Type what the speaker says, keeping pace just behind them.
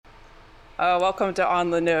Welcome to On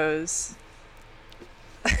the Nose.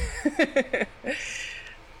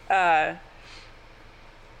 uh,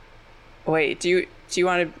 Wait, do you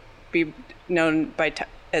want to be known by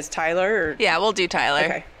as Tyler? Or? Yeah, we'll do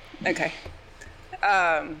Tyler. Okay.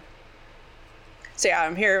 So yeah,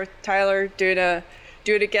 I'm here with Tyler doing a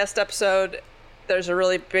guest episode. There's a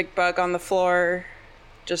really big bug on the floor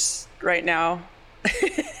just right now.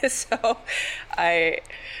 So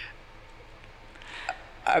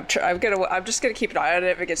I'm just gonna keep an eye on it.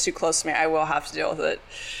 If it gets too close to me, I will have to deal with it.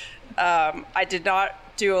 I did not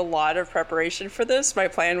do a lot of preparation for this. My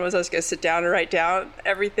plan was I was gonna sit down and write down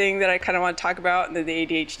everything that I kind of want to talk about, and then the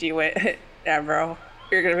ADHD went, "Yeah, bro,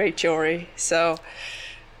 you're gonna make jewelry." So,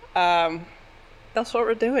 that's what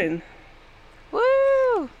we're doing.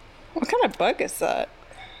 Woo! What kind of bug is that?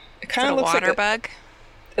 It kind of looks like a water bug.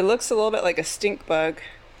 It looks a little bit like a stink bug.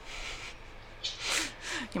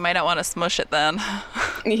 You might not want to smush it then.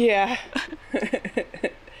 Yeah.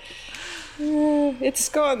 It's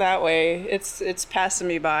going that way. It's passing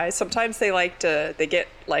me by. Sometimes they get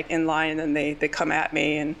like in line and they come at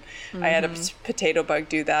me, and I had a potato bug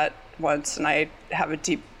do that once, and I have a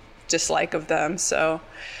deep dislike of them, so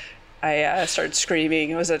I started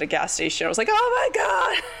screaming. I was at a gas station. I was like, "Oh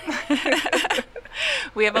my God!"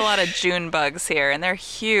 We have a lot of June bugs here, and they're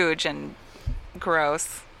huge and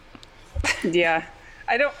gross. Yeah.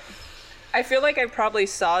 I feel like I probably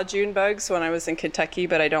saw June bugs when I was in Kentucky,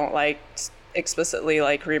 but I don't explicitly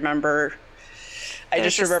remember. I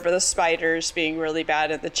just remember the spiders being really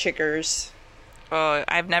bad and the chiggers. Oh,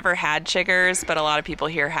 I've never had chiggers, but a lot of people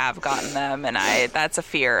here have gotten them, and that's a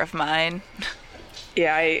fear of mine.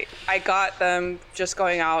 Yeah, I got them just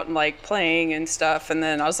going out and playing and stuff, and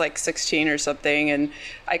then I was 16 or something, and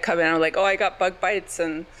I come in and I'm like, "Oh, I got bug bites,"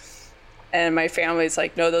 and my family's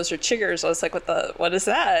like, "No, those are chiggers." I was like, what is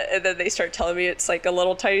that? And then they start telling me it's like a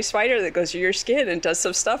little tiny spider that goes through your skin and does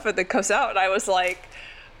some stuff and then comes out, and I was like,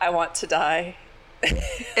 I want to die.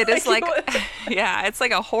 It is yeah, it's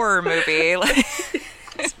like a horror movie.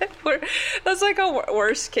 That's like a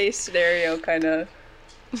worst case scenario kind of.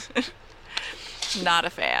 Not a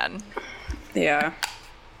fan. Yeah.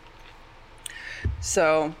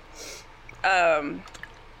 So,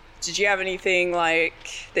 did you have anything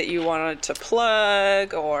that you wanted to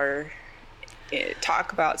plug or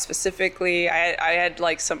talk about specifically? I had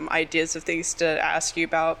some ideas of things to ask you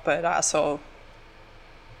about, but also,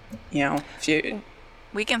 if you...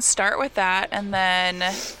 We can start with that, and then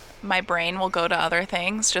my brain will go to other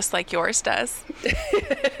things, just like yours does.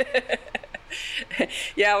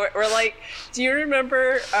 Yeah, we're do you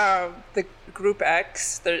remember the Group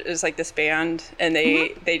X? There is this band, and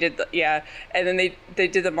they did and then they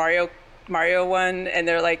did the Mario one, and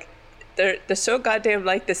they're so goddamn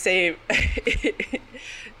the same.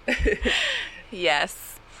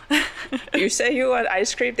 Yes. You say you want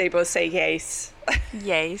ice cream, they both say yes.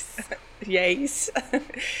 Yes. Yes.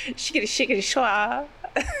 Shiggity schwa.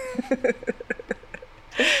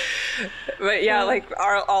 But yeah,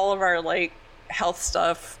 all of our health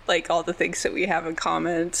stuff, all the things that we have in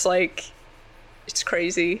common, it's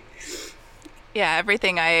crazy. Yeah,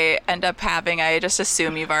 everything I end up having, I just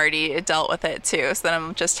assume you've already dealt with it too. So then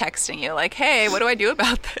I'm just texting you hey, what do I do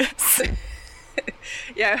about this?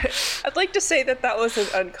 Yeah, I'd like to say that was an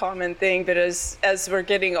uncommon thing, but as we're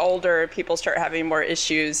getting older, people start having more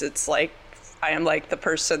issues. It's I am the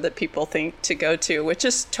person that people think to go to, which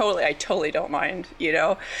is I totally don't mind,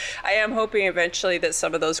 I am hoping eventually that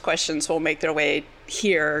some of those questions will make their way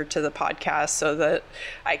here to the podcast so that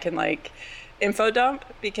I can info dump,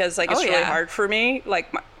 because it's really hard for me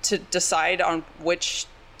to decide on which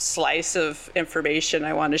slice of information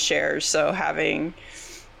I want to share. So having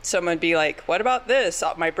someone be like, "What about this?"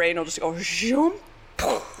 My brain will just go zoom,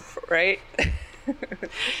 right?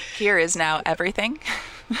 Here is now everything.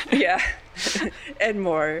 Yeah. And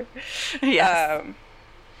more. Yes.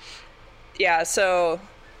 Yeah, so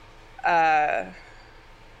I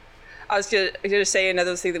was gonna say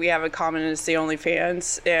another thing that we have in common is the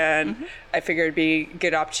OnlyFans, and I figured it'd be a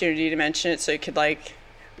good opportunity to mention it so you could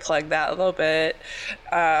plug that a little bit.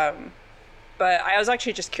 But I was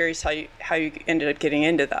actually just curious how you ended up getting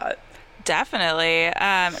into that. Definitely.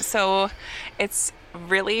 So it's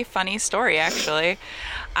really funny story, actually.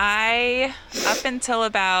 Up until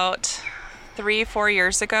about 3-4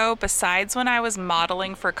 years ago, besides when I was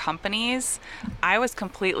modeling for companies, I was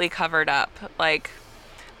completely covered up,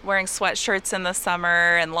 wearing sweatshirts in the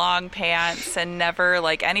summer and long pants, and never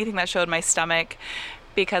anything that showed my stomach,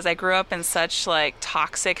 because I grew up in such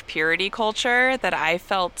toxic purity culture that I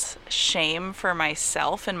felt shame for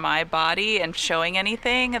myself and my body and showing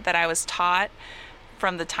anything, that I was taught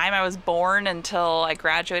from the time I was born until I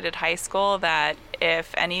graduated high school that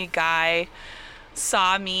if any guy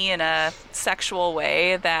saw me in a sexual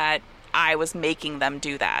way, that I was making them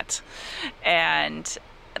do that. And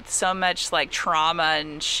so much like trauma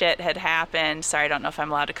and shit had happened. Sorry, I don't know if I'm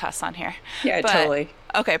allowed to cuss on here. Yeah, but, totally.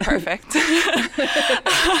 Okay, perfect.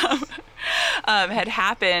 Had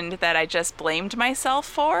happened that I just blamed myself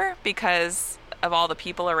for because of all the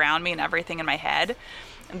people around me and everything in my head,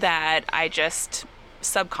 that I just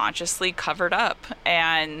subconsciously covered up.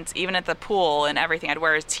 And even at the pool and everything, I'd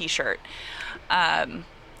wear a t-shirt. And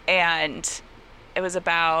it was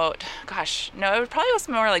about, it probably was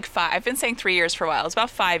more like I've been saying 3 years for a while. It was about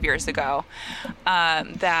 5 years ago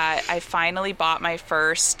that I finally bought my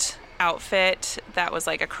first outfit that was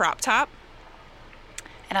like a crop top.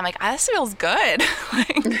 And I'm like, this feels good.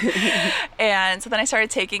 And so then I started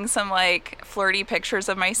taking some like flirty pictures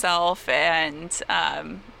of myself and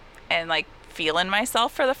like feeling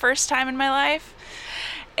myself for the first time in my life.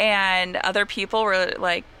 And other people were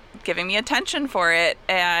like giving me attention for it.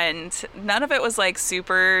 And none of it was like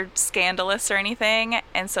super scandalous or anything.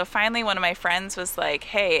 And so finally one of my friends was like,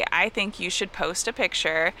 hey, I think you should post a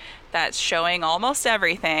picture that's showing almost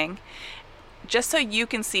everything, just so you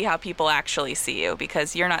can see how people actually see you,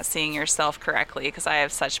 because you're not seeing yourself correctly, because I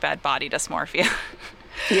have such bad body dysmorphia.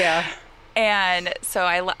 Yeah. And so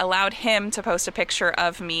I allowed him to post a picture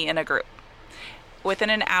of me in a group.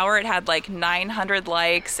 Within an hour, it had like 900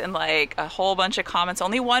 likes and like a whole bunch of comments.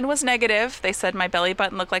 Only one was negative. They said my belly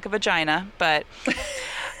button looked like a vagina, but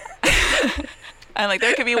I'm like,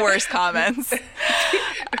 there could be worse comments.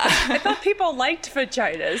 I thought people liked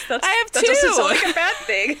vaginas. I have that two. doesn't sound like a bad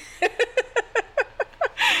thing.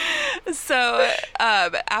 So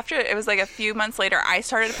after, it was like a few months later, I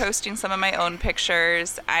started posting some of my own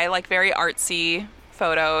pictures. I like very artsy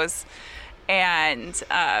photos. And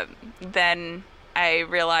then I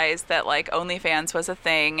realized that like OnlyFans was a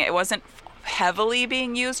thing. It wasn't heavily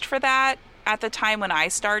being used for that at the time when I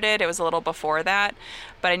started. It was a little before that,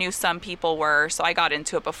 but I knew some people were, so I got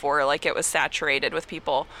into it before like it was saturated with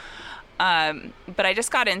people. But I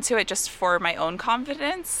just got into it just for my own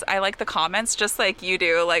confidence. I like the comments just like you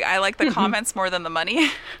do. Like I like the comments more than the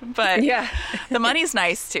money, but yeah, the money's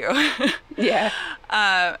nice too. Yeah.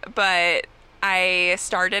 But I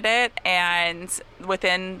started it, and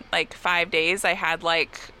within like 5 days I had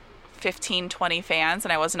like 15, 20 fans,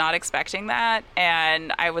 and I was not expecting that.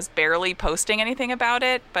 And I was barely posting anything about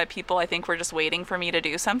it, but people I think were just waiting for me to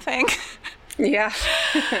do something. Yeah.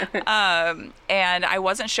 And I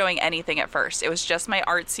wasn't showing anything at first. It was just my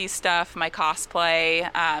artsy stuff, my cosplay,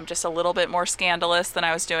 just a little bit more scandalous than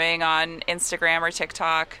I was doing on Instagram or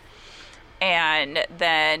TikTok. And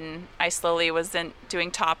then I slowly was doing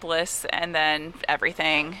topless and then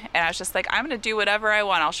everything. And I was just like, I'm going to do whatever I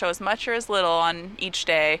want. I'll show as much or as little on each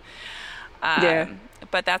day. Yeah.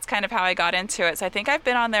 But that's kind of how I got into it. So I think I've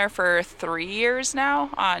been on there for 3 years now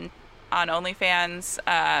on OnlyFans.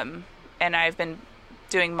 And I've been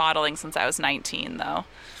doing modeling since I was 19, though.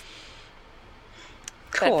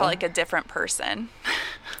 Cool. But I felt like a different person.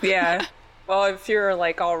 Yeah. Well, if you're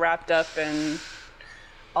like all wrapped up in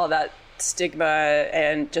all that stigma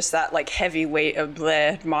and just that like heavy weight of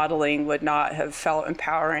modeling would not have felt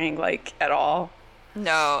empowering like at all.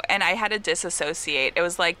 No, and I had to disassociate. It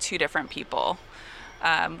was like two different people.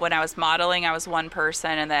 When I was modeling, I was one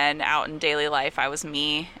person, and then out in daily life, I was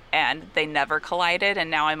me, and they never collided, and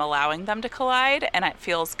now I'm allowing them to collide, and it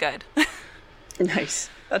feels good. Nice.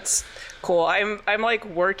 That's cool. I'm like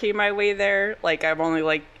working my way there. Like I'm only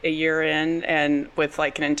like a year in, and with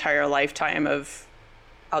like an entire lifetime of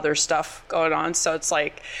other stuff going on. So it's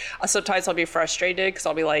like, sometimes I'll be frustrated because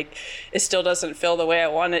I'll be like, it still doesn't feel the way I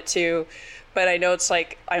want it to. But I know it's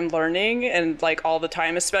like I'm learning and like all the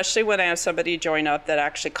time, especially when I have somebody join up that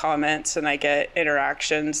actually comments and I get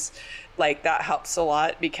interactions, like that helps a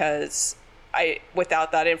lot, because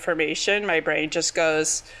without that information, my brain just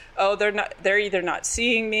goes, oh, they're either not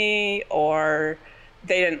seeing me or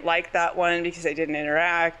they didn't like that one because they didn't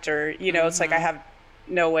interact, or, you know, it's like I have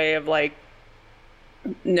no way of like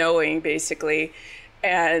knowing basically.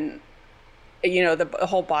 And, you know, the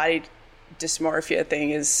whole body dysmorphia thing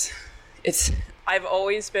is, I've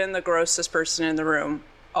always been the grossest person in the room,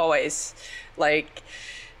 always, like,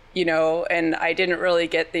 you know, and I didn't really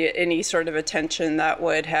get any sort of attention that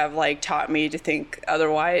would have like taught me to think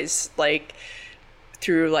otherwise, like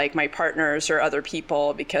through like my partners or other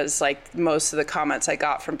people, because like most of the comments I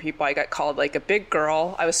got from people, I got called like a big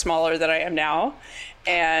girl. I was smaller than I am now,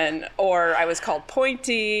 or I was called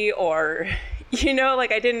pointy, or, you know,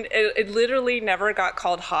 like it literally never got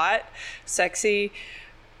called hot, sexy,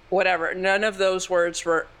 whatever. None of those words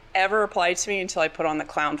were ever applied to me until I put on the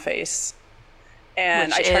clown face.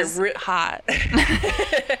 And which is hot.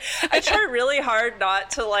 I try really hard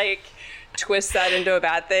not to like twist that into a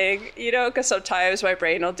bad thing, you know, because sometimes my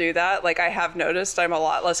brain will do that. Like I have noticed I'm a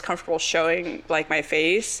lot less comfortable showing like my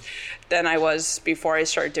face than I was before I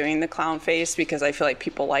started doing the clown face, because I feel like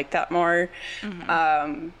people like that more.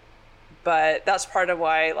 But that's part of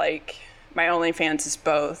why like my OnlyFans is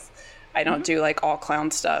both. I don't do like all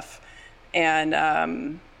clown stuff.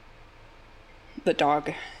 And the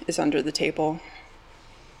dog is under the table.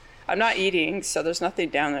 I'm not eating, so there's nothing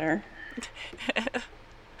down there.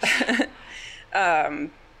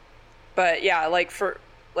 But yeah, like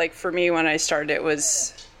for me, when I started, I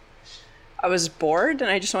was bored and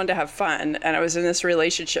I just wanted to have fun. And I was in this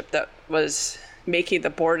relationship that was making the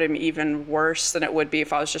boredom even worse than it would be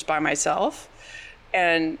if I was just by myself.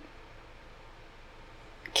 And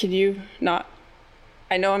can you not,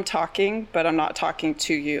 I know I'm talking, but I'm not talking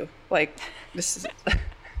to you. Like this is...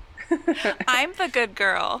 I'm the good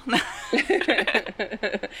girl.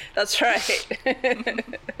 That's right.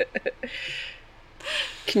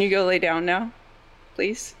 Can you go lay down now,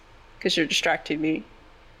 please? Because you're distracting me.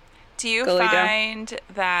 Do you find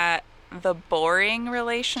that the boring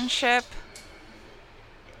relationship,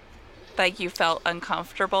 like you felt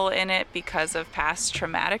uncomfortable in it because of past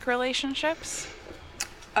traumatic relationships?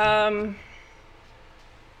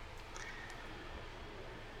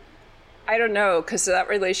 I don't know, because that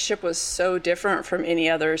relationship was so different from any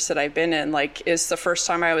others that I've been in. Like, it's the first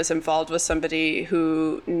time I was involved with somebody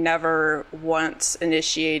who never once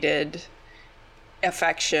initiated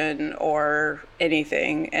affection or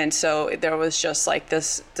anything. And so there was just like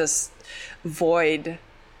this void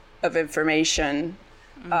of information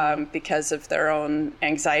because of their own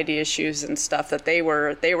anxiety issues and stuff, that they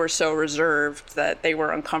were so reserved that they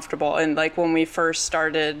were uncomfortable. And like when we first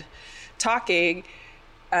started talking,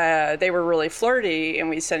 they were really flirty, and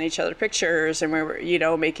we sent each other pictures, and we were, you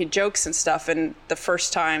know, making jokes and stuff. And the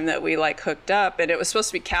first time that we like hooked up, and it was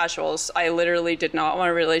supposed to be casual, I literally did not want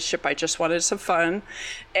a relationship. I just wanted some fun.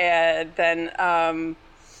 And then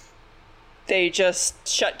they just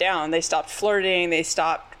shut down. They stopped flirting. They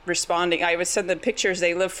stopped responding. I would send them pictures.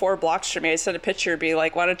 They live 4 blocks from me. I'd send a picture, be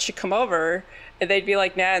like, why don't you come over? And they'd be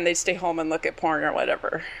like, nah, and they'd stay home and look at porn or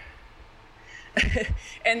whatever.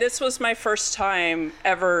 And this was my first time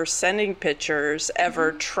ever sending pictures,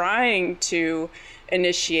 ever trying to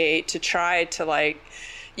initiate, to try to like,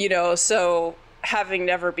 you know, so having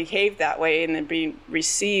never behaved that way and then being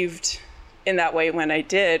received in that way when I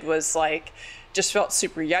did was like, just felt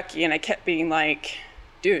super yucky. And I kept being like,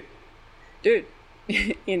 dude,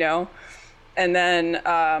 you know? And then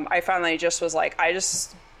I finally just was like, I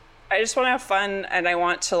just want to have fun, and I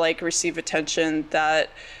want to like receive attention that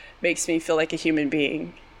makes me feel like a human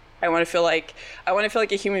being. I want to feel like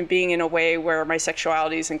a human being in a way where my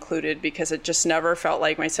sexuality is included, because it just never felt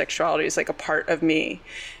like my sexuality is like a part of me.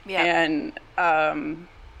 Yeah. And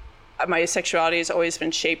my sexuality has always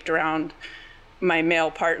been shaped around my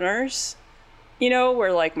male partners, you know,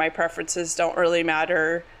 where like my preferences don't really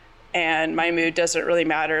matter and my mood doesn't really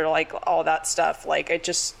matter, like all that stuff. Like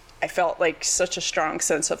I felt like such a strong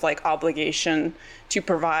sense of like obligation to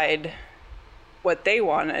provide what they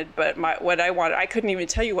wanted, but what I wanted, I couldn't even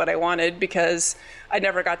tell you what I wanted because I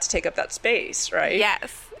never got to take up that space, right?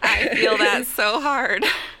 Yes, I feel that so hard.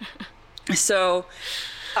 So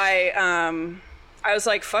I was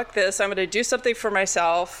like, fuck this, I'm going to do something for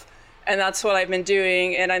myself. And that's what I've been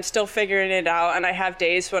doing, and I'm still figuring it out. And I have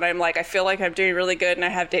days when I'm like, I feel like I'm doing really good, and I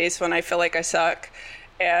have days when I feel like I suck.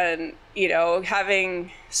 And, you know,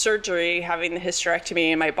 having surgery, having the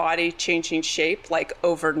hysterectomy, and my body changing shape like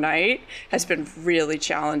overnight has been really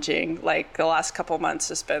challenging. Like the last couple months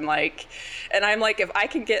has been like, and I'm like, if I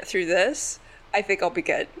can get through this, I think I'll be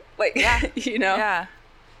good. Like, yeah. You know? Yeah,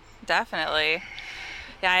 definitely.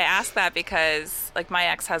 Yeah, I asked that because like my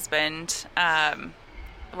ex-husband,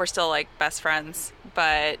 we're still like best friends,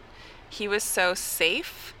 but he was so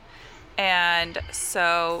safe and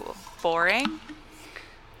so boring.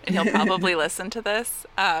 And he'll probably listen to this.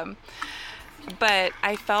 But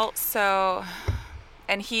I felt so,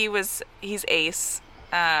 and he's ace,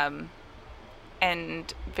 and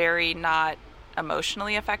very not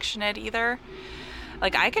emotionally affectionate either.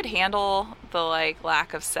 Like I could handle the like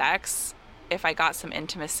lack of sex if I got some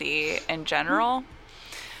intimacy in general,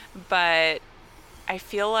 but I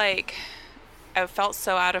feel like I felt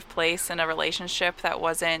so out of place in a relationship that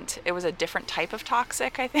it was a different type of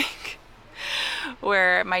toxic, I think.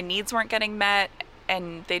 Where my needs weren't getting met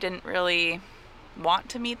and they didn't really want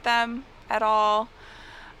to meet them at all.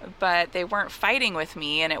 but they weren't fighting with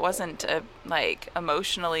me, and it wasn't like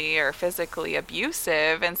emotionally or physically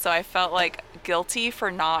abusive, and so I felt like guilty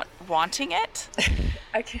for not wanting it.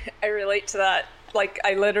 I relate to that. Like,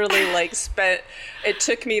 I literally it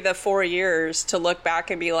took me the 4 years to look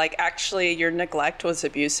back and be like, actually, your neglect was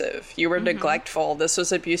abusive. You were neglectful. This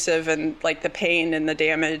was abusive, and like the pain and the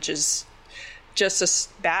damage is just as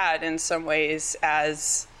bad in some ways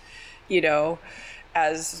as,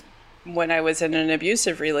 as when I was in an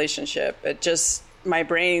abusive relationship. It just, my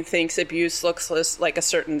brain thinks abuse looks like a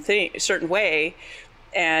certain way,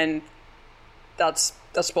 and that's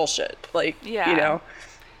bullshit. Like, I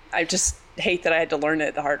just hate that I had to learn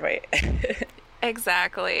it the hard way.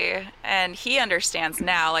 Exactly. And he understands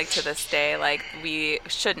now, like to this day, like we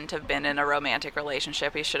shouldn't have been in a romantic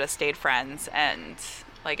relationship. We should have stayed friends, and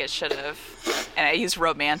like it should have, and I use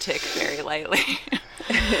romantic very lightly.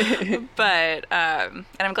 But, and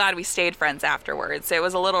I'm glad we stayed friends afterwards. It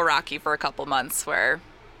was a little rocky for a couple months where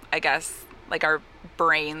I guess like our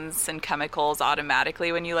brains and chemicals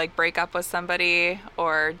automatically, when you like break up with somebody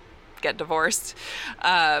or get divorced,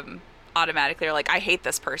 automatically are like, I hate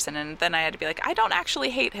this person. And then I had to be like, I don't actually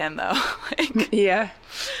hate him though. Yeah.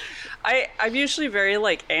 I'm usually very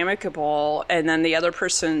like amicable, and then the other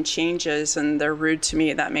person changes and they're rude to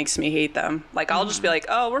me. That makes me hate them. Like, I'll just be like,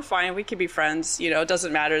 oh, we're fine. We can be friends. It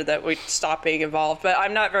doesn't matter that we stop being involved. But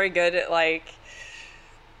I'm not very good at like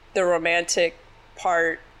the romantic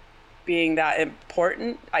part being that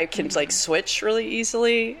important. I can like switch really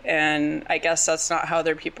easily, and I guess that's not how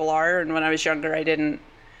other people are. And when I was younger, I didn't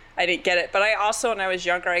get it. But I also, when I was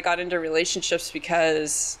younger, I got into relationships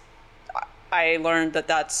because I learned that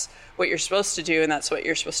that's what you're supposed to do and that's what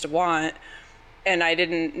you're supposed to want. And I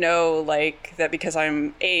didn't know like that because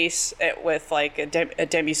I'm ace with like a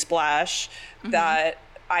demi splash, that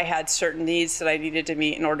I had certain needs that I needed to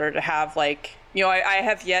meet in order to have like, I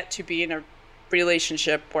have yet to be in a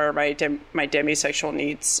relationship where my demisexual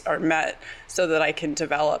needs are met so that I can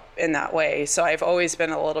develop in that way. So I've always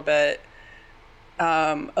been a little bit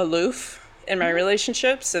aloof in my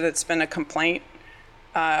relationships, and it's been a complaint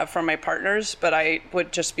from my partners. But I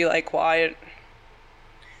would just be like, well,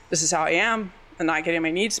 this is how I am. I'm not getting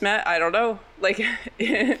my needs met. I don't know. Like,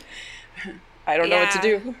 I don't know what to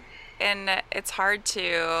do. And it's hard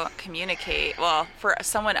to communicate. Well, for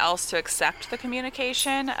someone else to accept the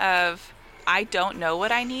communication of, I don't know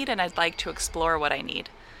what I need, and I'd like to explore what I need.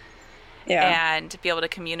 Yeah. And be able to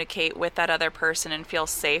communicate with that other person and feel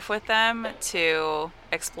safe with them to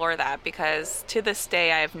explore that. Because to this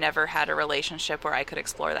day, I have never had a relationship where I could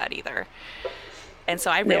explore that either. And so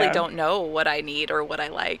I really don't know what I need or what I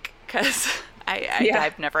like, because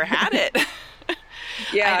I've never had it.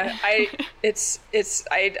 Yeah,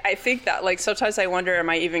 I think that like sometimes I wonder, am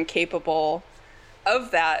I even capable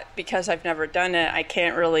of that? Because I've never done it. I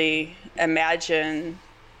can't really imagine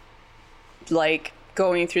like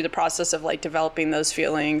going through the process of like developing those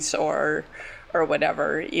feelings or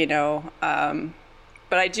whatever,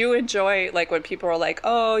 but I do enjoy like when people are like,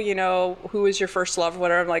 oh, who was your first love,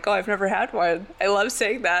 whatever. I'm like, oh, I've never had one. I love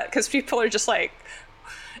saying that because people are just like,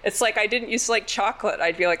 it's like, I didn't used to like chocolate.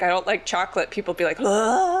 I'd be like, I don't like chocolate. People be like,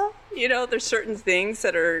 there's certain things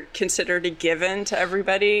that are considered a given to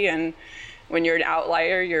everybody, and when you're an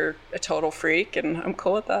outlier, you're a total freak, and I'm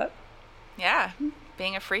cool with that. Yeah,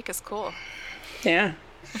 being a freak is cool. Yeah.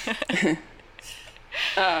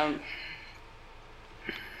 I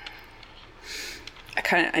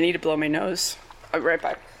need to blow my nose. I'll be right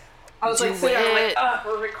back. I was like,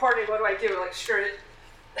 we're recording. What do I do? Like, screw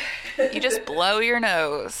it. You just blow your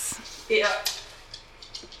nose. Yeah.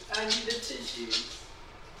 I need a tissue.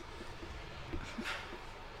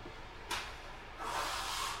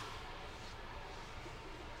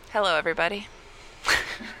 Hello, everybody.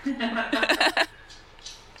 Go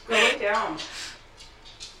lay down.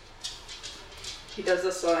 He does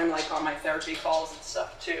this when I'm like on my therapy calls and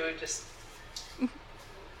stuff too.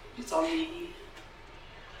 It's all needy.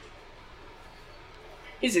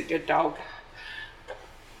 He's a good dog.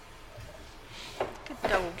 Good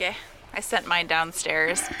doggy. I sent mine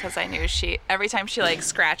downstairs because I knew every time she like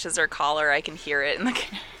scratches her collar, I can hear it in the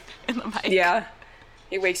mic. Yeah,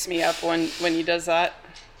 it wakes me up when he does that.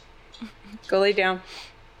 Go lay down.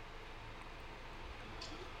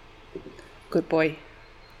 Good boy.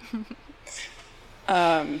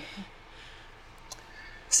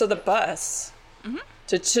 So the bus,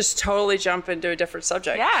 to just totally jump into a different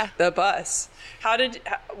subject. Yeah. The bus.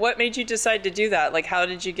 What made you decide to do that? Like, how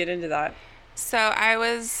did you get into that? So I've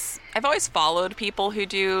always followed people who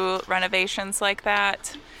do renovations like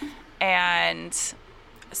that. And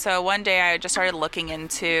so one day I just started looking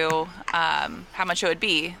into how much it would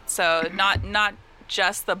be. So not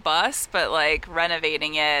just the bus, but like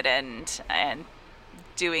renovating it and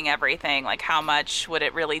doing everything. Like, how much would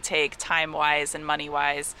it really take time wise and money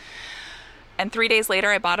wise? And 3 days later,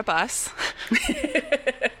 I bought a bus.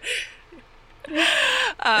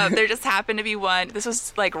 There just happened to be one. This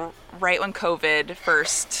was like right when COVID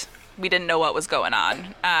first. We didn't know what was going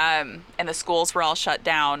on, and the schools were all shut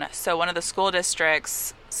down. So one of the school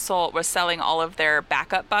districts was selling all of their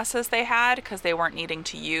backup buses they had because they weren't needing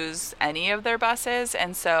to use any of their buses,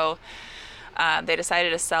 and so they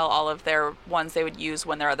decided to sell all of their ones they would use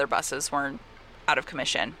when their other buses weren't out of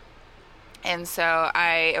commission. And so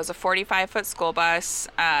it was a 45-foot school bus,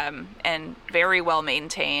 and very well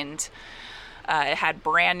maintained. It had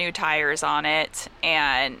brand new tires on it,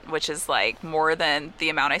 and which is like more than the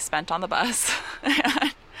amount I spent on the bus.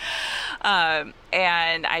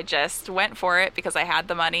 And I just went for it because I had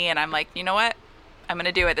the money, and I'm like, you know what? I'm going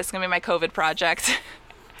to do it. This is going to be my COVID project.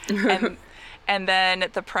 And then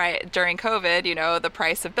during COVID, the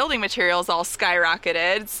price of building materials all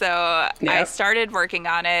skyrocketed. So yep. I started working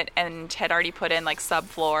on it and had already put in like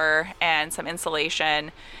subfloor and some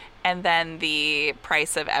insulation. And then the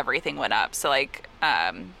price of everything went up. So like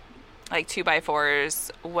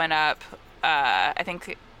 2x4s went up. I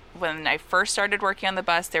think when I first started working on the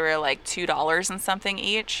bus, they were like $2 and something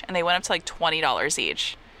each, and they went up to like $20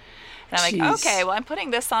 each. And I'm like, okay, well, I'm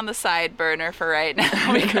putting this on the side burner for right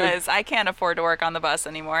now because I can't afford to work on the bus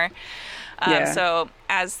anymore. So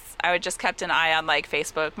as I would just kept an eye on like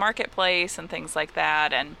Facebook Marketplace and things like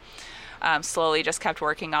that, and slowly just kept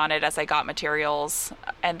working on it as I got materials.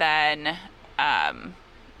 And then, so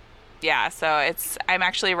I'm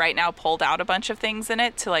actually right now pulled out a bunch of things in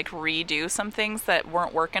it to like redo some things that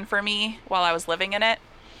weren't working for me while I was living in it.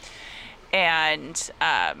 And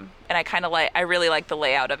I really like the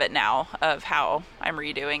layout of it now, of how I'm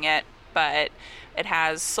redoing it. But it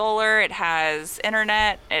has solar, it has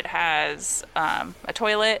internet, it has a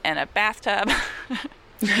toilet and a bathtub.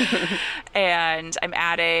 And I'm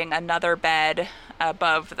adding another bed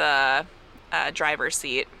above the driver's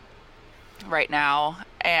seat right now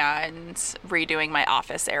and redoing my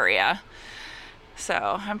office area.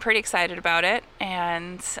 So I'm pretty excited about it,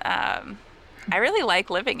 and I really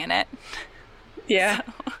like living in it. Yeah.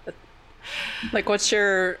 So. What's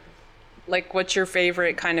your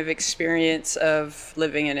favorite kind of experience of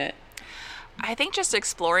living in it? I think just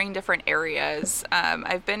exploring different areas.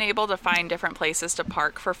 I've been able to find different places to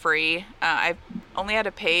park for free. I've only had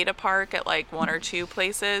to pay to park at like one or two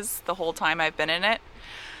places the whole time I've been in it.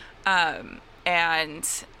 And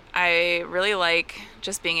I really like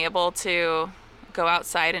just being able to go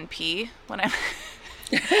outside and pee when I'm...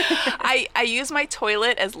 I use my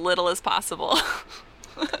toilet as little as possible.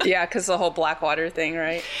 Yeah, because the whole Blackwater thing,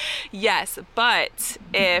 right? Yes, but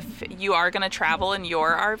if you are going to travel in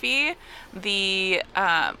your RV, the,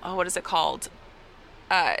 what is it called?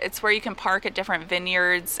 It's where you can park at different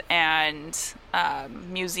vineyards and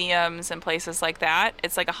museums and places like that.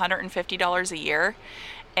 It's like $150 a year.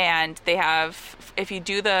 And they have, if you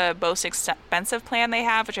do the most expensive plan they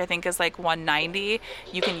have, which I think is like $190,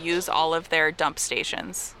 you can use all of their dump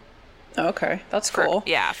stations. Okay, that's cool.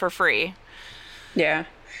 For free. Yeah.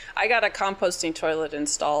 I got a composting toilet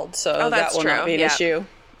installed, so that will not be an issue.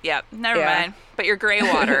 Yep, never mind. But your gray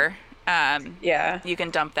water, you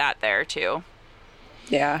can dump that there too.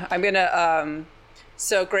 Yeah, I'm going to...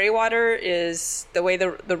 So gray water is... The way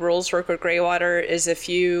the rules work with gray water is if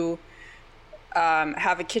you...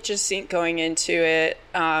 have a kitchen sink going into it,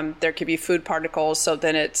 there could be food particles, so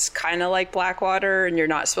then it's kind of like black water and you're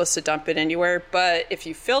not supposed to dump it anywhere. But if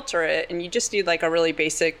you filter it, and you just need like a really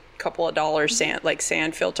basic couple of dollars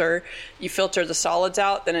sand filter, you filter the solids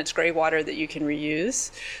out, then it's gray water that you can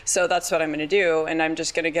reuse. So that's what I'm going to do, and I'm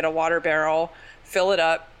just going to get a water barrel, fill it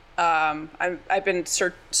up. I've been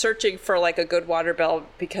searching for like a good water barrel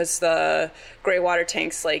because the gray water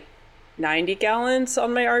tank's like 90 gallons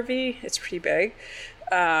on my RV. It's pretty big.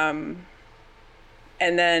 And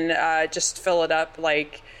then just fill it up,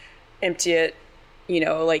 like empty it,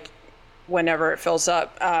 like whenever it fills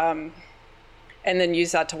up. And then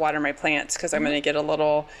use that to water my plants because I'm going to get a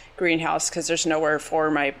little greenhouse because there's nowhere for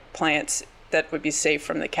my plants that would be safe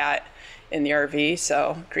from the cat in the RV.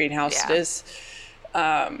 So greenhouse it is.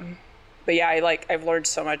 But yeah, I've learned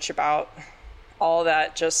so much about all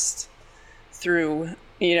that just through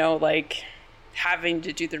like having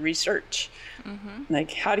to do the research,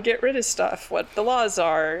 like how to get rid of stuff, what the laws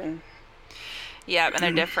are. And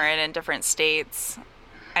they're different in different states.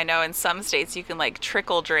 I know in some states you can like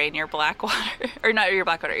trickle drain your black water, or not your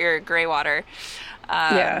black water, your gray water.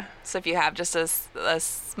 So if you have just a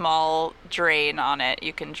small drain on it,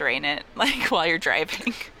 you can drain it like while you're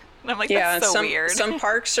driving. And I'm like, Yeah, that's so some weird. some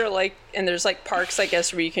parks are like, and there's like parks, I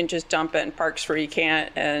guess, where you can just dump it, and parks where you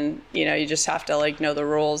can't, and you just have to like know the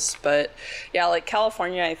rules. But yeah, like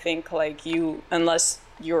California, I think like unless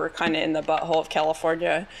you were kind of in the butthole of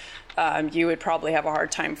California, you would probably have a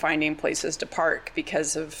hard time finding places to park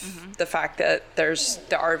because of the fact that there's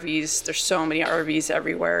the RVs. There's so many RVs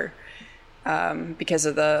everywhere because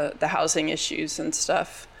of the housing issues and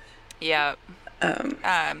stuff. Yeah.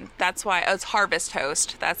 That's why it's Harvest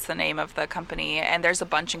Host. That's the name of the company. And there's a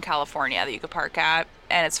bunch in California that you could park at,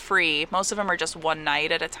 and it's free. Most of them are just one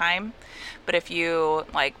night at a time. But if you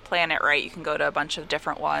like plan it right, you can go to a bunch of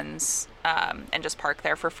different ones and just park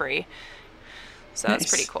there for free. So Nice. that's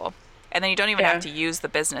pretty cool. And then you don't even have to use the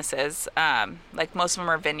businesses. Like most of them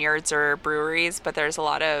are vineyards or breweries, but there's a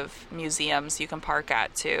lot of museums you can park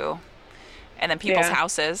at too. And then people's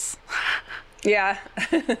houses. Yeah.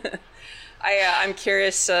 I'm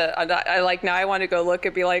curious. I like now. I want to go look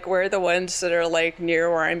and be like, where are the ones that are like near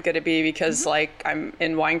where I'm going to be, because like I'm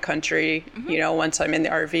in wine country. Once I'm in the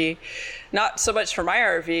RV, not so much for my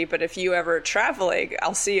RV, but if you ever traveling,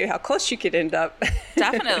 I'll see how close you could end up.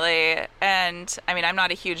 Definitely. And I mean, I'm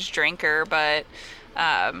not a huge drinker, but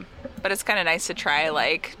it's kind of nice to try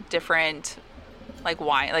like different like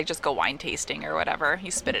wine, like just go wine tasting or whatever.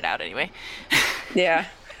 You spit it out anyway. Yeah.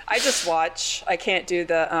 I just watch. I can't do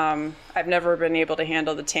I've never been able to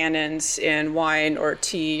handle the tannins in wine or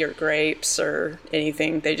tea or grapes or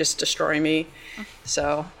anything. They just destroy me.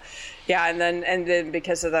 So, yeah. And then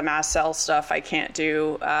because of the mast cell stuff, I can't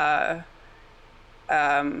do,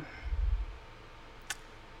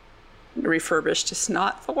 refurbished is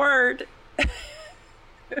not the word.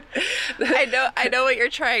 I know what you're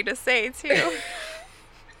trying to say too.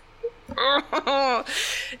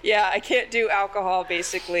 Yeah, I can't do alcohol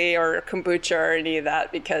basically, or kombucha or any of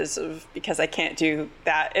that because I can't do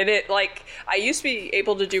that. And it like I used to be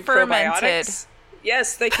able to do Fermented. probiotics.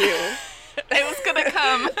 Yes, thank you. It was gonna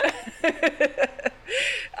come.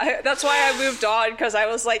 That's why I moved on, because I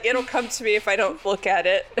was like, it'll come to me if I don't look at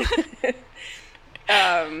it.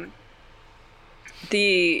 I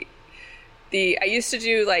used to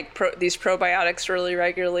do like these probiotics really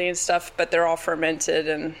regularly and stuff, but they're all fermented,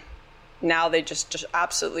 and now they just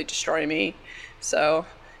absolutely destroy me. So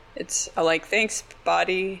I'm like, thanks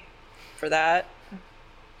body for that.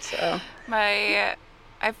 So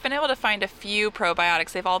I've been able to find a few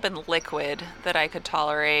probiotics. They've all been liquid that I could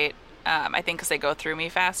tolerate. I think because they go through me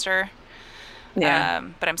faster. Yeah.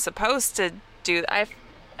 But I'm supposed to do. I've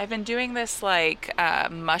been doing this like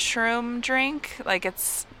mushroom drink. Like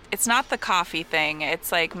it's not the coffee thing.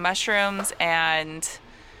 It's like mushrooms and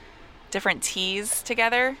different teas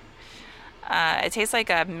together. It tastes like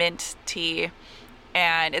a mint tea,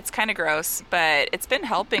 and it's kind of gross, but it's been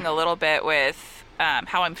helping a little bit with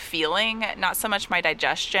how I'm feeling. Not so much my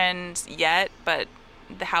digestion yet, but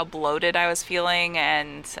how bloated I was feeling,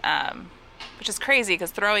 and which is crazy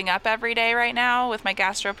because throwing up every day right now with my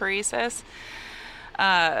gastroparesis.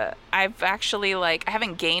 I've actually I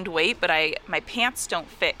haven't gained weight, but my pants don't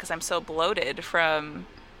fit because I'm so bloated from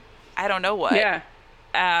I don't know what. Yeah.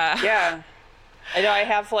 Yeah. I know I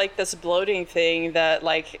have like this bloating thing that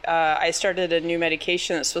I started a new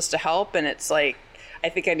medication that's supposed to help, and it's like I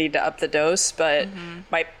think I need to up the dose, but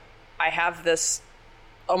I have this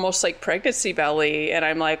almost like pregnancy belly, and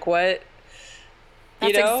I'm like, what?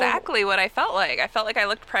 That's exactly what I felt like. I felt like I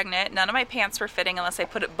looked pregnant. None of my pants were fitting unless I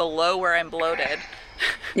put it below where I'm bloated.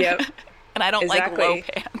 Yep. And I don't like low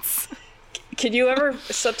pants. Can you ever,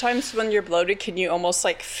 sometimes when you're bloated, can you almost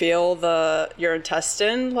like feel your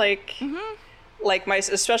intestine? Like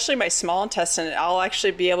especially my small intestine, I'll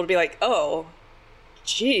actually be able to be like, oh,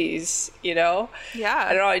 geez, Yeah. I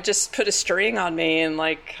don't know, I just put a string on me and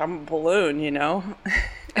like I'm a balloon,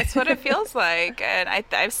 That's what it feels like. And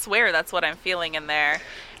I swear that's what I'm feeling in there.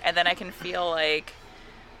 And then I can feel like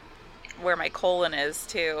where my colon is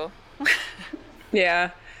too.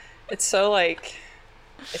 Yeah. It's so I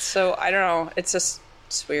don't know. It's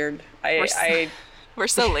weird. We're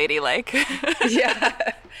so ladylike.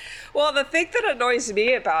 Yeah. Well, the thing that annoys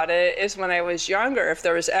me about it is when I was younger, if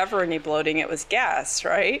there was ever any bloating, it was gas,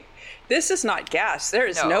 right? This is not gas. There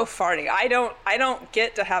is no farting. I don't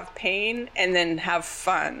get to have pain and then have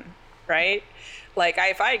fun, right? Like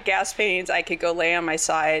if I had gas pains, I could go lay on my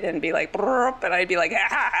side and be like, "Brrp," and I'd be like,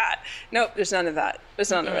 ah. Nope, there's none of that.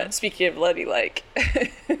 There's none of it. Speaking of ladylike.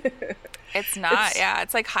 It's not. Yeah,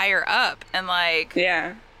 it's like higher up and like.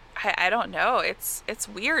 Yeah. I don't know. It's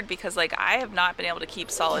weird because like I have not been able to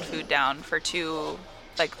keep solid food down for 2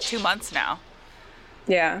 months now.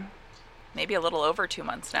 Yeah. Maybe a little over 2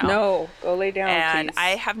 months now. No, go lay down, and please. I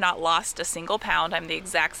have not lost a single pound. I'm the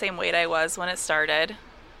exact same weight I was when it started.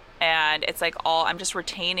 and it's like I'm just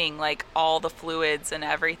retaining like all the fluids and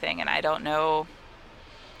everything, and I don't know.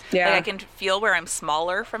 Yeah. Like I can feel where I'm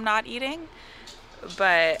smaller from not eating,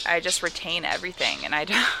 but I just retain everything, and I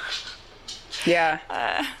don't. Yeah.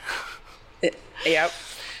 Yep.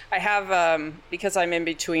 I have, because I'm in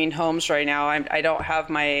between homes right now, I don't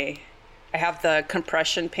have I have the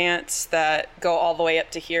compression pants that go all the way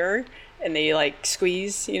up to here, and they like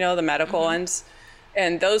squeeze, the medical ones.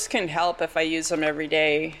 And those can help if I use them every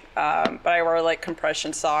day. But I wear like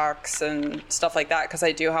compression socks and stuff like that because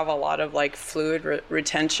I do have a lot of like fluid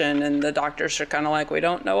retention, and the doctors are kind of like, we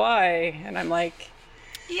don't know why. And I'm like,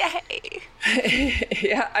 yay.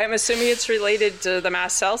 Yeah, I'm assuming it's related to the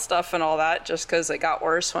mast cell stuff and all that, just because it got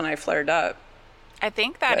worse when I flared up. I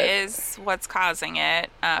think that is what's causing it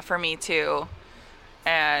for me too.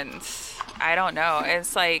 And I don't know.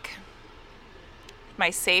 It's like my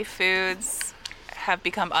safe foods have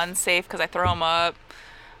become unsafe because I throw them up.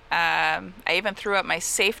 I even threw up my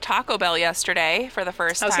safe Taco Bell yesterday for the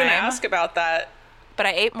first time. I was going to ask about that. But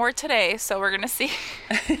I ate more today, so we're going to see.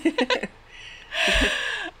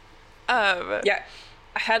 Yeah,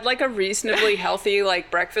 I had like a reasonably healthy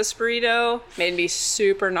like breakfast burrito. Made me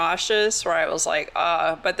super nauseous where I was like,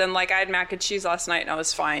 but then like I had mac and cheese last night and I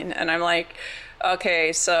was fine. And I'm like,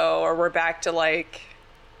 okay, so we're back to like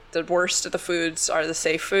the worst of the foods are the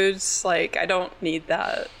safe foods. Like I don't need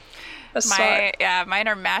that. Mine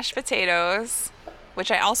are mashed potatoes,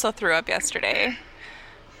 which I also threw up yesterday.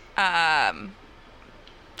 Taco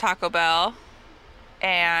Bell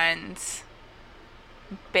and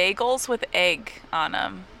bagels with egg on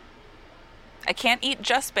them. I can't eat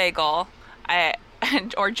just bagel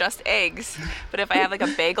or just eggs, but if I have like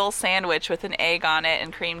a bagel sandwich with an egg on it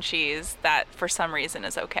and cream cheese, that for some reason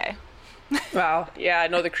is okay. Wow. Yeah,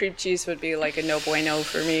 no, the cream cheese would be like a no bueno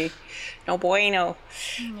for me. No bueno.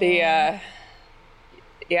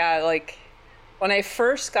 Like when I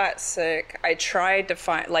first got sick, I tried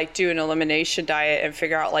to do an elimination diet and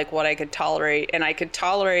figure out like what I could tolerate, and I could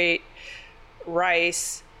tolerate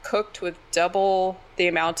rice cooked with double the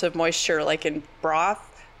amount of moisture, like in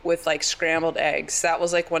broth with like scrambled eggs. That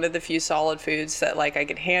was like one of the few solid foods that like I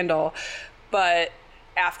could handle. But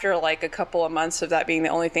after like a couple of months of that being the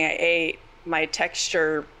only thing I ate, my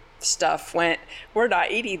texture stuff we're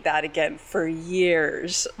not eating that again for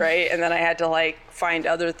years, right? And then I had to like find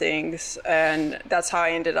other things, and that's how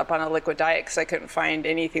I ended up on a liquid diet because I couldn't find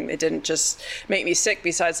anything that didn't just make me sick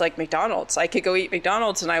besides like McDonald's. I could go eat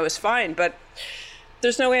McDonald's and I was fine, but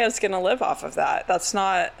there's no way I was going to live off of that. That's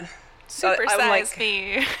not supersize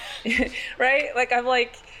me. Right? Like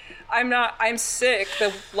I'm sick.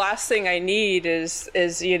 The last thing I need is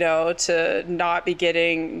to not be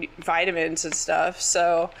getting vitamins and stuff.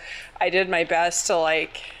 So I did my best to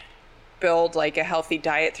like build like a healthy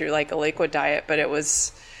diet through like a liquid diet, but it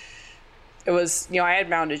was I had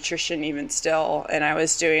malnutrition even still, and I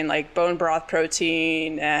was doing like bone broth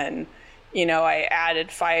protein, and I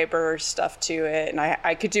added fiber stuff to it, and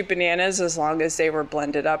I could do bananas as long as they were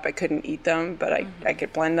blended up. I couldn't eat them, but I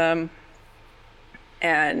could blend them.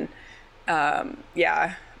 And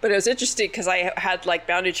but it was interesting because I had like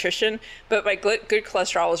malnutrition, but my good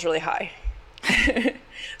cholesterol was really high.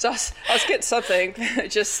 So I was getting something,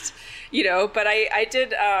 just, but I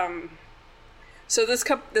did, so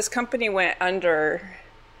this company went under,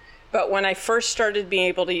 but when I first started being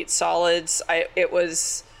able to eat solids, I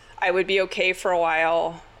would be okay for a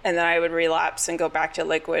while, and then I would relapse and go back to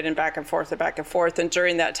liquid and back and forth and back and forth. And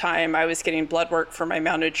during that time, I was getting blood work for my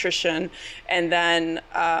malnutrition. And then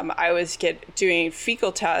I was doing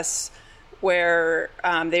fecal tests where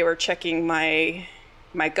they were checking my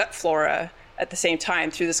gut flora at the same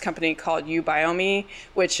time through this company called Ubiomi,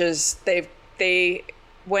 which is they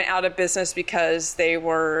went out of business because they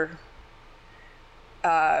were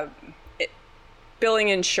billing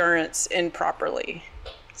insurance improperly.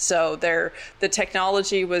 So the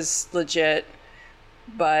technology was legit,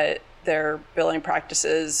 but their billing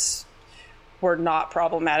practices were not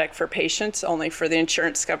problematic for patients, only for the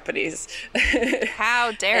insurance companies.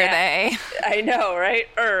 How dare they? I know, right?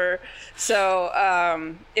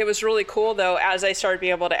 So it was really cool, though. As I started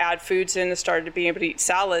being able to add foods in and started being able to eat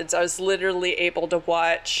salads, I was literally able to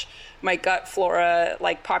watch my gut flora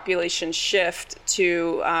like population shift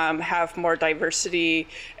to have more diversity,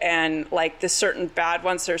 and like the certain bad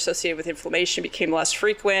ones that are associated with inflammation became less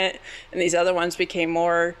frequent, and these other ones became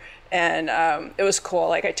more. And it was cool.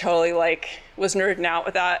 Like I totally like was nerding out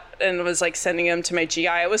with that, and was like sending them to my GI.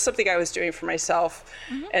 It was something I was doing for myself.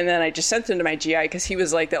 Mm-hmm. And then I just sent them to my GI because he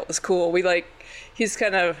was like, that was cool. He's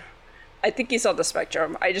kind of, I think he's on the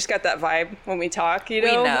spectrum. I just got that vibe when we talk, We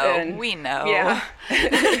know. Yeah.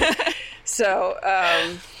 So,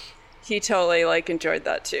 he totally like enjoyed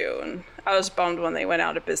that too. And I was bummed when they went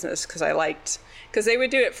out of business because they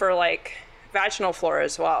would do it for like vaginal flora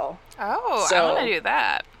as well. Oh, so, I want to do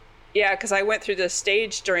that. Yeah, because I went through this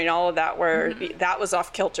stage during all of that where that was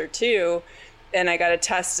off kilter too. And I got a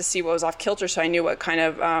test to see what was off kilter, so I knew what kind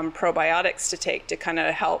of probiotics to take to kind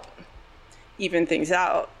of help even things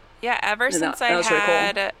out. Yeah, ever since I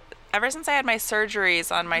had my surgeries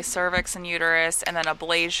on my cervix and uterus and then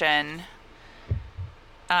ablation,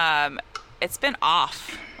 it's been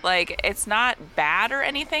off. Like, it's not bad or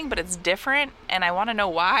anything, but it's different, and I want to know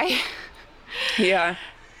why. Yeah.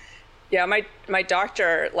 Yeah, my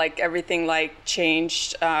doctor, like, everything, like,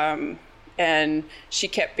 changed, and she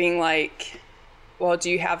kept being like, well,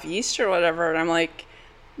 do you have yeast or whatever? And I'm like,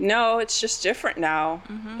 no, it's just different now.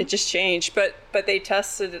 It just changed. But they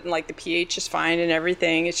tested it and like the pH is fine and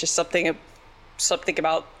everything. It's just something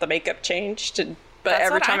about the makeup changed. But That's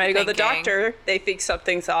every time I'm I go to the thinking. doctor, they think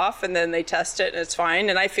something's off and then they test it and it's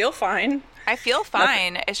fine. And I feel fine. I feel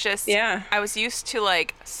fine. It's just, Yeah. I was used to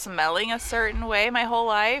like smelling a certain way my whole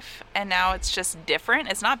life, and now it's just different.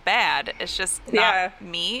 It's not bad. It's just not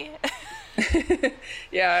me.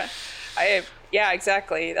 Yeah. Yeah,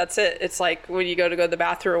 exactly. That's it. It's like when you go to the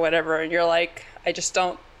bathroom or whatever, and you're like, I just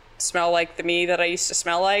don't smell like the me that I used to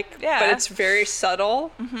smell like. Yeah. But it's very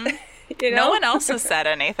subtle. You know? No one else has said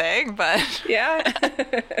anything, but Yeah.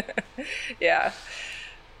 Yeah.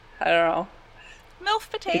 I don't know. MILF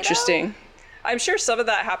potato. Interesting. I'm sure some of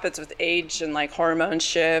that happens with age and like hormone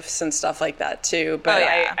shifts and stuff like that too. But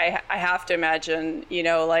I have to imagine, you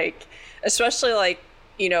know, like, especially like,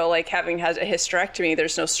 you know, like having had a hysterectomy,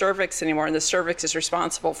 there's no cervix anymore, and the cervix is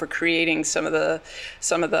responsible for creating some of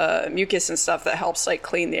the mucus and stuff that helps like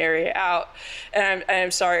clean the area out. And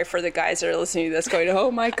I'm sorry for the guys that are listening to this going,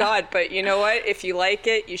 oh my God, but you know what? If you like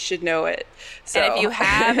it, you should know it. So. And if you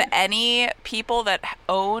have any people that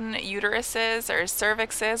own uteruses or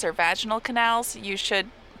cervixes or vaginal canals, you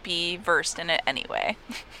should be versed in it anyway.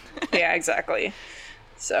 Yeah, exactly.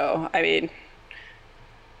 So, I mean,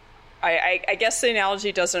 I guess the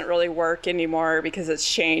analogy doesn't really work anymore because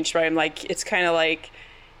it's changed, but I'm like, it's kind of like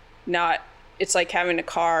it's like having a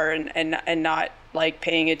car and not like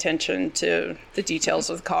paying attention to the details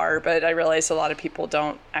of the car. But I realize a lot of people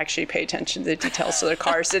don't actually pay attention to the details of their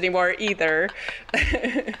cars anymore either.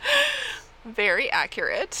 Very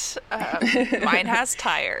accurate. Mine has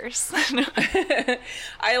tires.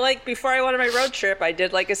 I like, before I went on my road trip, I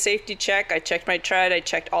did like a safety check. I checked my tread. I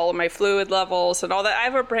checked all of my fluid levels and all that. I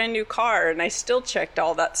have a brand new car and I still checked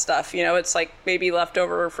all that stuff. You know, it's like maybe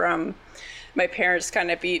leftover from my parents kind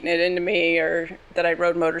of beating it into me, or that I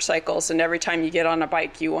rode motorcycles. And every time you get on a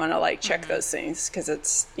bike, you want to like check those things because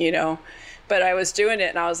it's, you know, but I was doing it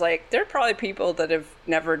and I was like, there are probably people that have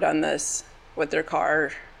never done this with their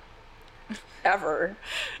car ever,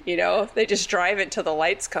 you know, they just drive it till the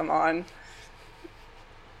lights come on,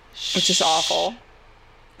 which is awful.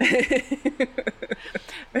 To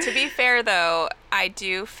be fair though, I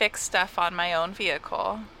do fix stuff on my own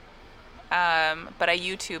vehicle, but I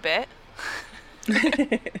YouTube it.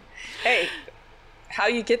 Hey, how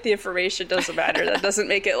you get the information doesn't matter. That doesn't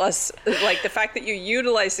make it less, like, the fact that you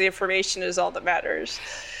utilize the information is all that matters.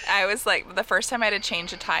 I was like, the first time I had to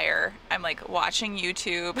change a tire, I'm like watching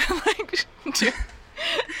YouTube like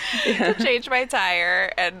to change my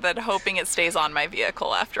tire, and then hoping it stays on my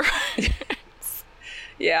vehicle afterwards.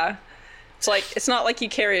 Yeah, it's like, it's not like you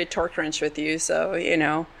carry a torque wrench with you, so you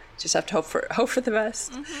know, just have to hope for the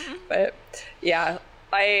best. But yeah,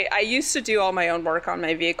 I used to do all my own work on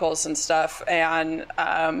my vehicles and stuff, and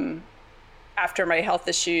after my health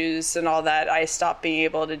issues and all that, I stopped being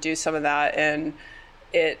able to do some of that, and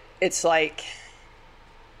it's like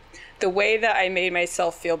the way that I made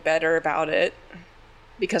myself feel better about it,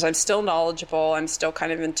 because I'm still knowledgeable, I'm still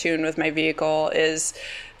kind of in tune with my vehicle, is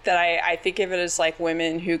that I think of it as like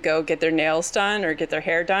women who go get their nails done or get their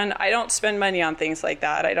hair done. I don't spend money on things like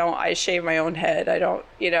that. I shave my own head. I don't,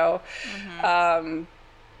 you know.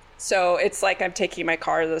 So it's like I'm taking my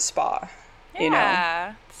car to the spa, you know.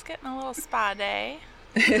 Yeah, it's getting a little spa day.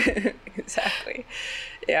 Exactly.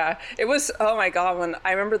 Yeah, it was, oh my God, when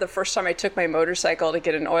I remember the first time I took my motorcycle to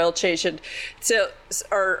get an oil change and to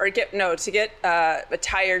get a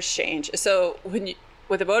tires change. So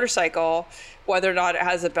with a motorcycle, whether or not it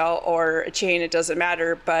has a belt or a chain, it doesn't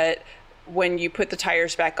matter. But when you put the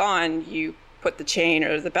tires back on, you put the chain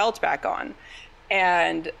or the belt back on,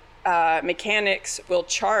 and mechanics will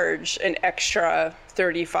charge an extra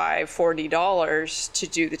 $35-$40 to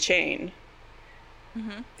do the chain.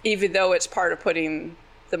 Even though it's part of putting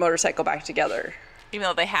the motorcycle back together. Even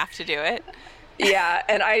though they have to do it. Yeah,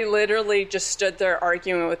 and I literally just stood there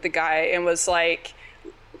arguing with the guy and was like,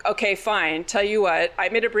 okay, fine. Tell you what,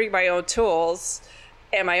 I'm going to bring my own tools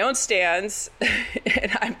and my own stands,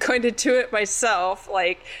 and I'm going to do it myself.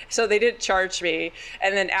 Like, so they didn't charge me.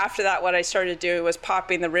 And then after that, what I started doing was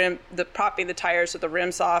popping the tires with the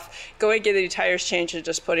rims off, going get the tires changed, and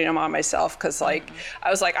just putting them on myself. Because like, I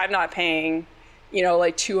was like, I'm not paying,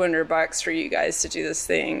 like $200 for you guys to do this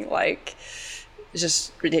thing. Like, it's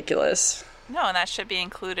just ridiculous. No, and that should be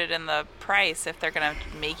included in the price if they're going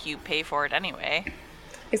to make you pay for it anyway.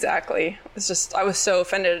 Exactly. It's just, I was so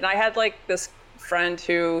offended. And I had like this friend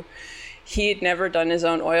who he'd never done his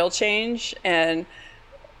own oil change. And,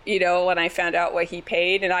 when I found out what he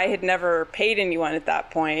paid, and I had never paid anyone at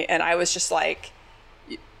that point, and I was just like,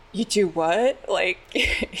 you do what? Like,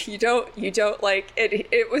 you don't like it.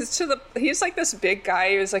 It was he's like this big guy.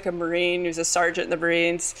 He was like a Marine. He was a sergeant in the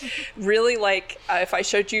Marines. Really, like, if I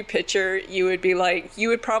showed you a picture, you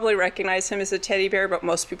would probably recognize him as a teddy bear, but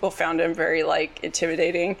most people found him very like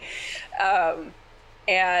intimidating.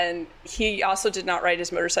 And he also did not ride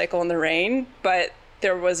his motorcycle in the rain, but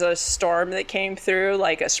there was a storm that came through,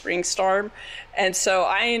 like a spring storm. And so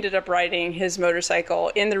I ended up riding his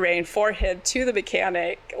motorcycle in the rain for him to the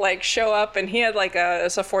mechanic, like show up. And he had like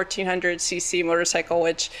it's a 1400cc motorcycle,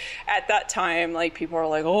 which at that time, like people were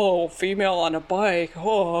like, oh, female on a bike.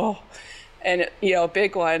 Oh, and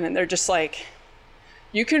big one. And they're just like,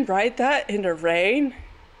 you can ride that in the rain?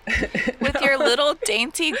 With your little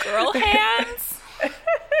dainty girl hands?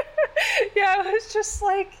 Yeah, I was just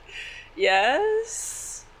like,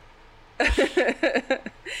 yes.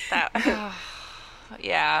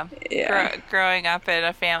 Yeah. Growing up in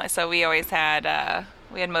a family, so we always had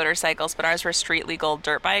we had motorcycles, but ours were street legal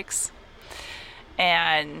dirt bikes,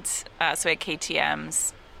 and so we had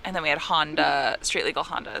KTMs, and then we had street legal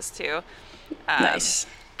Hondas too. Nice.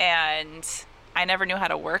 And I never knew how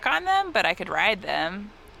to work on them, but I could ride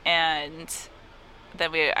them, and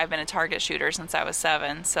then I've been a target shooter since I was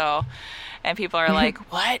 7. So, and people are like,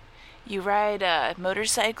 "What? You ride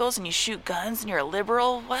motorcycles and you shoot guns and you're a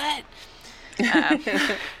liberal? What?" I'm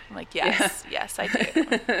like, yes, I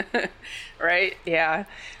do. Right? Yeah.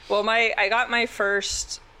 Well, I got my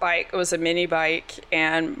first bike. It was a mini bike,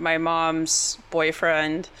 and my mom's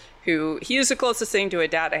boyfriend, he was the closest thing to a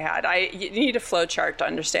dad I had. You need a flow chart to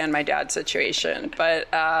understand my dad's situation, but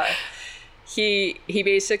he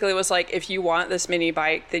basically was like, if you want this mini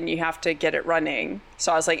bike, then you have to get it running.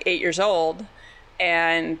 So I was like 8 years old.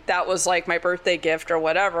 And that was like my birthday gift or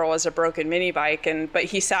whatever, was a broken mini bike. But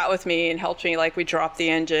he sat with me and helped me, like we dropped the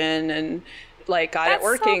engine and like got it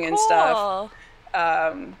working and stuff.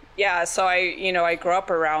 Yeah. So I grew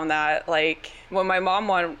up around that. Like when my mom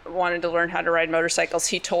wanted to learn how to ride motorcycles,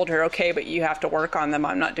 he told her, okay, but you have to work on them.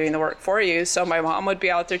 I'm not doing the work for you. So my mom would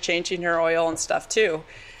be out there changing her oil and stuff too.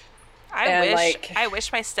 I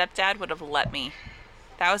wish my stepdad would have let me.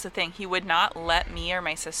 That was the thing. He would not let me or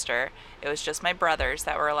my sister. It was just my brothers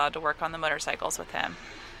that were allowed to work on the motorcycles with him.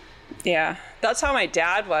 Yeah, that's how my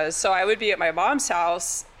dad was. So I would be at my mom's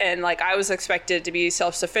house, and like I was expected to be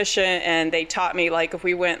self-sufficient, and they taught me, like, if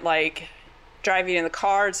we went like driving in the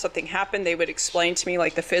car and something happened, they would explain to me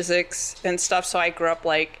like the physics and stuff. So I grew up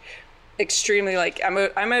like extremely, like, I'm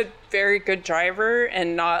a very good driver,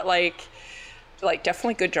 and not like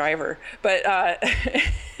definitely good driver, but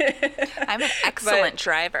I'm an excellent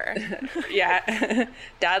driver. Yeah.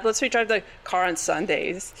 Dad lets me drive the car on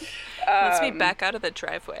Sundays. Lets me back out of the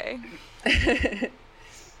driveway.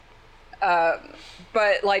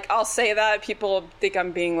 But like, I'll say that people think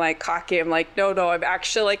I'm being like cocky. I'm like, no, I'm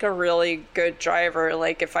actually like a really good driver.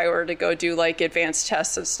 Like if I were to go do like advanced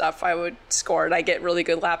tests and stuff, I would score it. I get really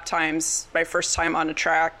good lap times my first time on a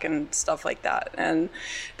track and stuff like that. And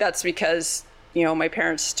that's because my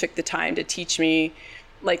parents took the time to teach me.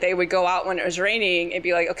 Like they would go out when it was raining and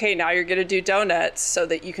be like, okay, now you're going to do donuts so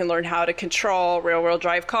that you can learn how to control rear-wheel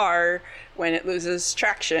drive car when it loses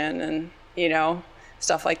traction and,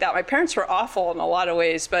 stuff like that. My parents were awful in a lot of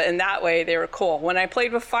ways, but in that way they were cool. When I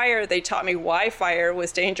played with fire, they taught me why fire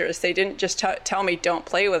was dangerous. They didn't just tell me don't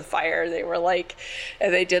play with fire. They were like,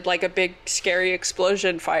 they did like a big scary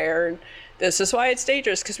explosion fire. And this is why it's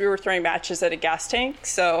dangerous, because we were throwing matches at a gas tank.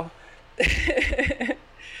 So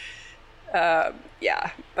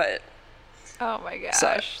yeah, but oh my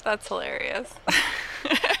gosh, that's hilarious.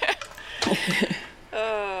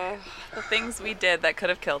 The things we did that could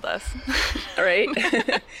have killed us. Right?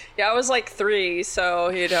 Yeah, I was like 3, so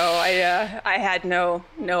I had no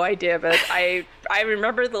idea, but I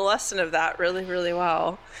remember the lesson of that really, really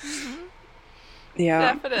well. Mm-hmm.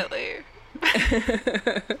 Yeah, definitely.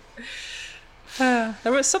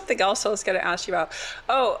 There was something else I was going to ask you about.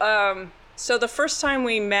 So the first time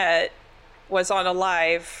we met, was on a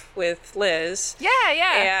live with Liz.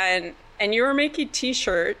 Yeah. And you were making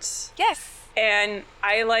t-shirts. Yes. And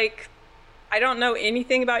I don't know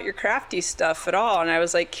anything about your crafty stuff at all, and I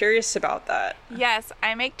was like curious about that. Yes,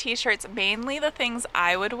 I make t-shirts, mainly the things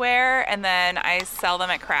I would wear, and then I sell them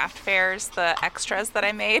at craft fairs, the extras that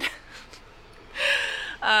I made.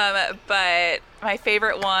 But my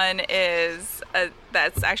favorite one is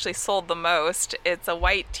that's actually sold the most. It's a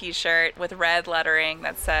white t-shirt with red lettering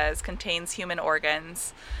that says contains human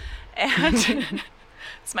organs, and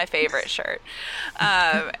it's my favorite shirt.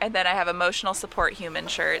 And then I have emotional support human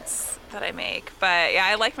shirts that I make. But yeah,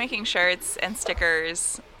 I like making shirts and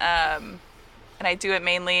stickers. And I do it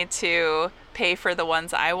mainly to pay for the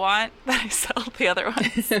ones I want that I sell the other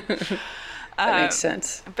ones. That makes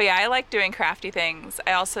sense. But yeah, I like doing crafty things.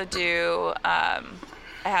 I also do, I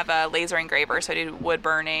have a laser engraver, so I do wood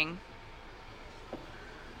burning.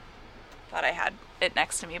 Thought I had it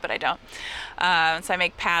next to me, but I don't. So I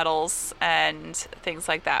make paddles and things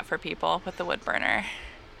like that for people with the wood burner.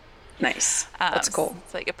 Nice. That's cool.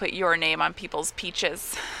 So you can put your name on people's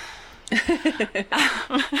peaches.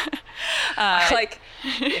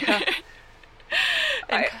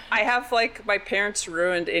 I have my parents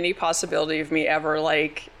ruined any possibility of me ever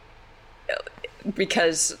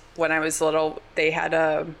because when I was little they had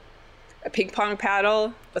a ping pong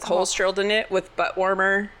paddle with holes drilled in it with butt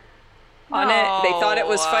warmer on it. They thought it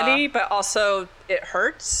was funny, but also it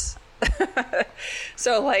hurts.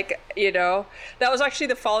 So that was actually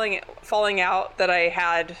the falling out that I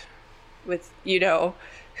had with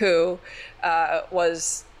who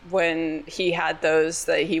was when he had those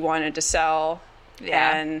that he wanted to sell.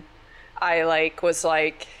 Yeah. And I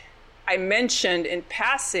I mentioned in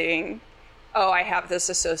passing, I have this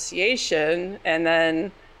association, and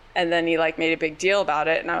then he made a big deal about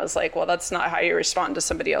it, and I was like, well, that's not how you respond to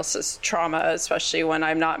somebody else's trauma, especially when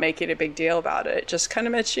I'm not making a big deal about it. Just kind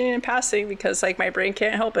of mentioning in passing because my brain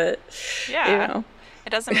can't help it. Yeah. It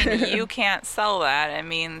doesn't mean you can't sell that. It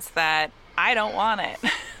means that I don't want it.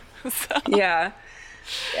 So. Yeah.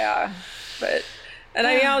 And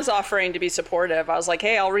I was offering to be supportive. I was like,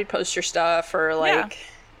 hey, I'll repost your stuff, or I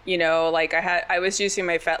was using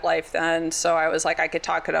my FetLife then, so I was like, I could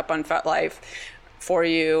talk it up on FetLife for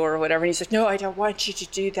you or whatever. And he's like, no, I don't want you to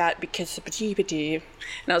do that because of and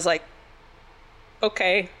I was like,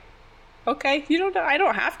 okay, I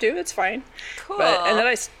don't have to, it's fine. Cool. And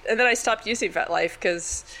then I stopped using FetLife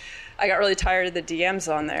because I got really tired of the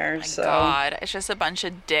DMs on there. Oh my God, it's just a bunch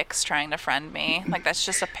of dicks trying to friend me. That's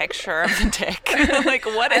just a picture of the dick.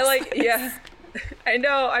 What is this? Yeah, I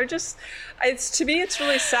know. To me, it's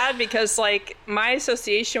really sad because my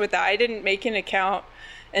association with that, I didn't make an account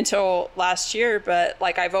until last year, but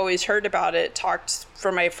I've always heard about it, talked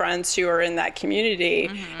from my friends who are in that community.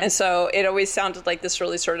 Mm-hmm. And so it always sounded like this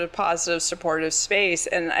really sort of positive, supportive space.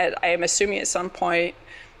 And I am assuming at some point,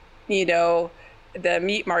 the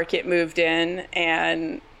meat market moved in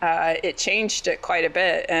and it changed it quite a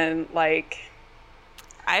bit. And I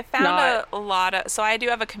found a lot of, so I do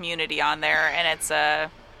have a community on there, and it's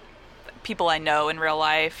people I know in real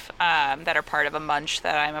life that are part of a munch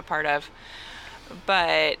that I'm a part of.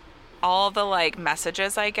 But all the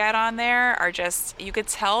messages I get on there are just, you could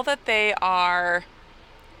tell that they are,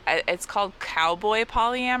 it's called cowboy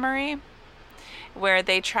polyamory, where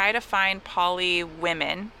they try to find poly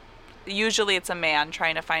women. Usually it's a man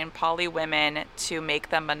trying to find poly women to make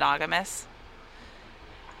them monogamous.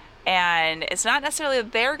 And it's not necessarily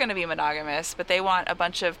that they're going to be monogamous, but they want a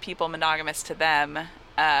bunch of people monogamous to them.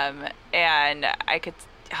 And I could,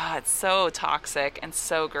 it's so toxic and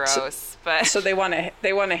so gross. So they want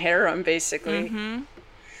to harem basically. Mm-hmm.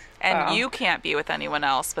 And you can't be with anyone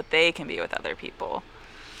else, but they can be with other people.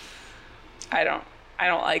 I don't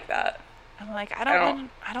like that. I'm like, I don't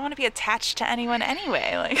want to be attached to anyone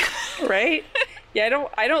anyway. Right? Yeah,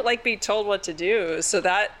 I don't like being told what to do. So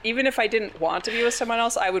that even if I didn't want to be with someone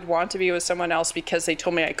else, I would want to be with someone else because they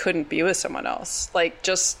told me I couldn't be with someone else.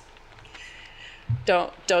 Just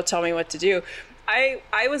don't tell me what to do.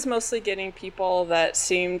 I was mostly getting people that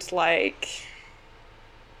seemed like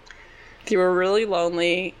they were really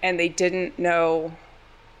lonely and they didn't know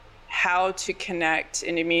how to connect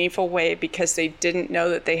in a meaningful way because they didn't know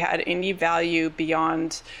that they had any value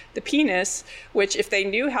beyond the penis, which if they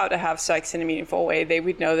knew how to have sex in a meaningful way, they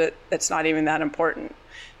would know that that's not even that important.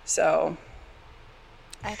 So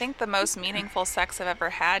I think the most meaningful sex I've ever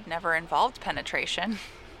had never involved penetration.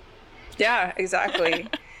 Yeah, exactly.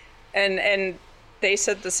 and they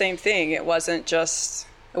said the same thing. It wasn't just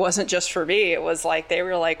It wasn't just for me. It was like, they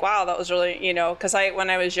were like, wow, that was really, because when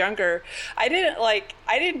I was younger, I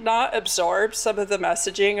did not absorb some of the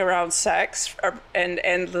messaging around sex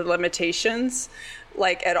and the limitations,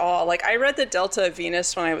 like, at all. Like, I read The Delta of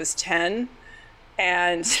Venus when I was 10,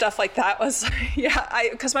 and stuff like that was,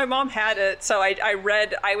 because my mom had it. So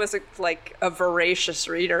I was a voracious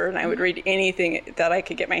reader, and I would read anything that I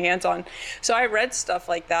could get my hands on. So I read stuff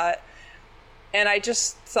like that. And I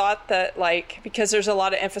just thought that, because there's a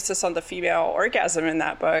lot of emphasis on the female orgasm in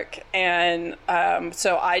that book. And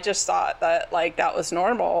so I just thought that, that was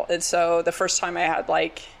normal. And so the first time I had,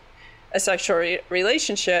 a sexual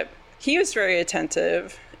relationship, he was very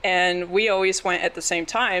attentive. And we always went at the same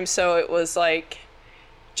time. So it was,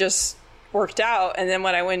 just worked out. And then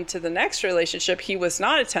when I went into the next relationship, he was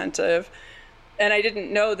not attentive. And I didn't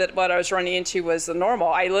know that what I was running into was the normal.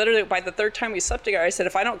 I literally, by the third time we slept together, I said,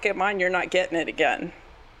 if I don't get mine, you're not getting it again.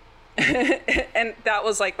 And that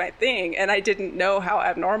was my thing. And I didn't know how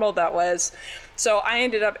abnormal that was. So I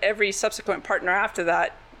ended up every subsequent partner after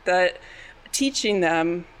that teaching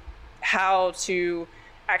them how to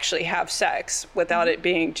actually have sex without it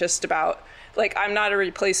being just about, I'm not a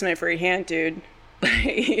replacement for your hand, dude.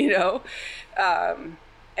 And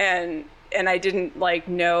I didn't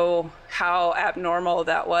know how abnormal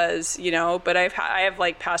that was, but I have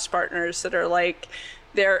past partners that are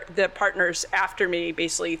the partners after me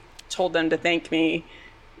basically told them to thank me,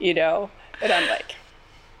 and I'm like,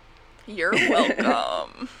 you're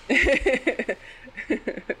welcome.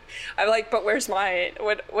 I'm like, but where's mine?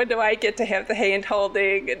 When do I get to have the hand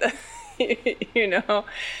holding and,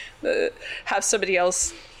 have somebody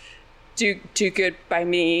else do good by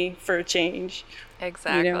me for a change?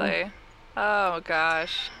 Exactly. Oh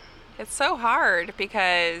gosh. It's so hard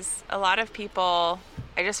because a lot of people,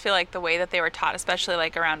 I just feel like the way that they were taught, especially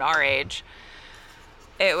around our age,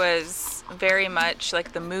 it was very much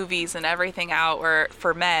the movies and everything out were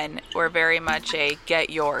for men were very much a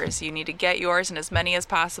get yours. You need to get yours and as many as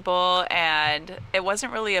possible. And it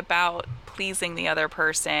wasn't really about pleasing the other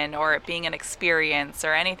person or it being an experience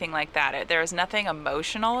or anything like that. There was nothing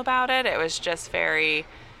emotional about it. It was just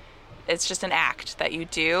it's just an act that you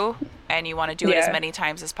do and you want to do it as many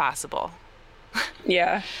times as possible.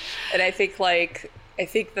 Yeah. And I think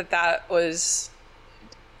that was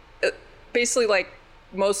basically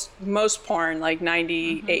most porn,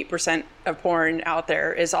 98% of porn out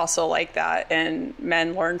there is also like that. And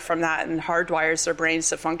men learn from that and hardwires their brains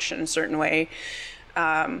to function a certain way.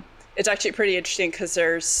 It's actually pretty interesting because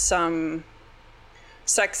there's some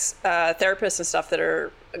sex therapists and stuff that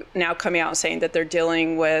are now coming out and saying that they're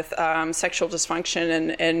dealing with sexual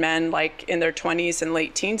dysfunction in men in their 20s and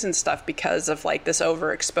late teens and stuff because of this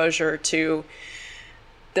overexposure to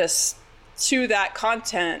that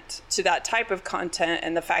content, to that type of content,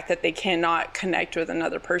 and the fact that they cannot connect with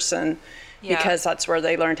another person because that's where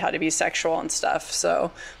they learned how to be sexual and stuff.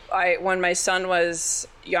 So when my son was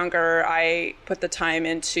younger, I put the time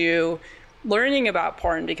into learning about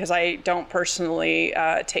porn because I don't personally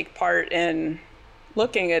take part in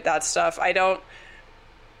looking at that stuff. I don't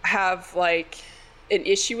have an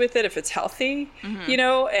issue with it if it's healthy,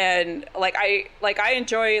 and I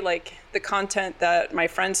enjoy the content that my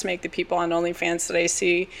friends make, the people on OnlyFans that I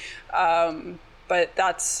see, but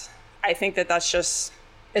I think that's just,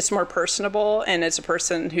 it's more personable and it's a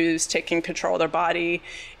person who's taking control of their body,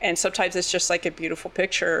 and sometimes it's just a beautiful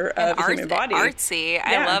picture of the human body. Artsy. Yeah.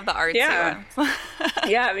 I love the artsy ones.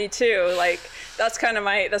 Yeah, me too. That's kind of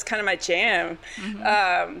my jam.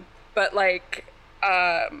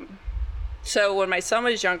 So when my son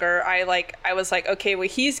was younger, I was like, okay, well,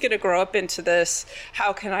 he's going to grow up into this.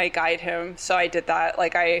 How can I guide him? So I did that.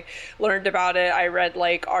 I learned about it. I read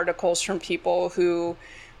articles from people who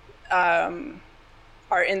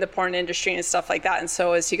are in the porn industry and stuff like that. And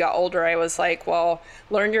so as he got older, I was like, well,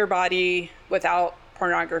 learn your body without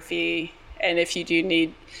pornography. And if you do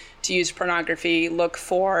need to use pornography, look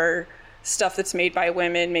for stuff that's made by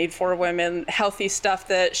women, made for women, healthy stuff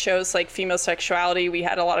that shows female sexuality. We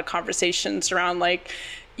had a lot of conversations around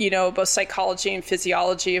both psychology and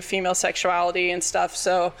physiology of female sexuality and stuff.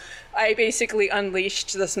 So I basically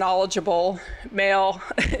unleashed this knowledgeable male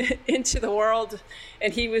into the world.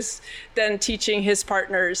 And he was then teaching his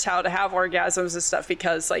partners how to have orgasms and stuff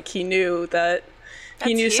because he knew that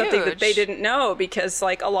he knew something that they didn't know, because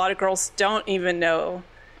a lot of girls don't even know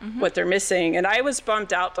what they're missing. And I was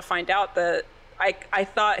bummed out to find out that I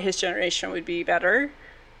thought his generation would be better.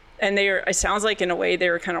 And it sounds like in a way they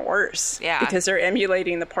were kind of worse. Yeah. Because they're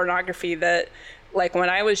emulating the pornography that, when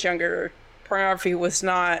I was younger, pornography was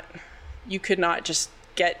not, you could not just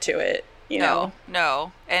get to it, you know?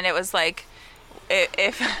 No. And it was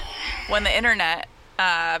if when the internet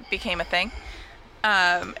became a thing,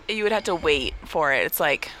 you would have to wait for it. It's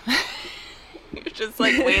like you're just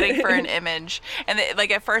like waiting for an image, and like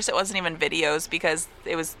at first it wasn't even videos because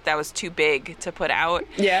that was too big to put out.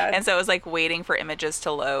 Yeah, and so it was like waiting for images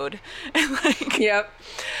to load. Like, yep.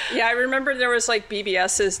 Yeah, I remember there was like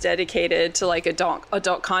BBSs dedicated to like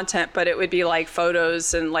adult content, but it would be like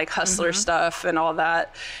photos and like hustler stuff and all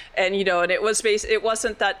that. And and it was it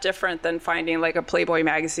wasn't that different than finding like a Playboy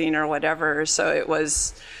magazine or whatever. So it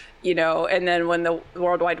was, and then when the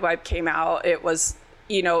World Wide Web came out, it was,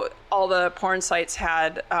 all the porn sites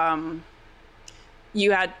had,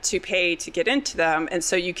 you had to pay to get into them. And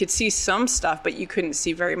so you could see some stuff, but you couldn't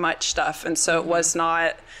see very much stuff. And so it was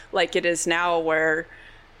not like it is now, where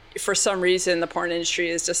for some reason the porn industry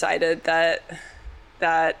has decided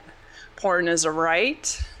that porn is a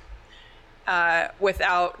right,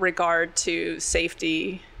 without regard to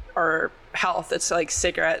safety or health. It's like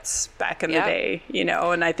cigarettes back in the day,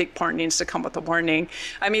 and I think porn needs to come with a warning.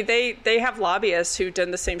 I mean, they have lobbyists who've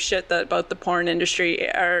done the same shit that both the porn industry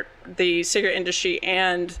or the cigarette industry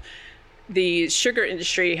and the sugar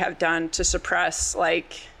industry have done to suppress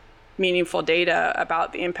like meaningful data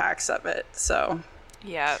about the impacts of it. So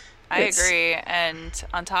yeah, I agree. And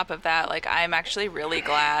on top of that, like, I'm actually really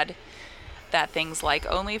glad that things like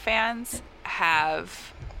OnlyFans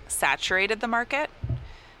have saturated the market,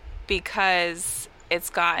 because it's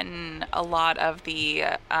gotten a lot of the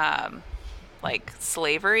like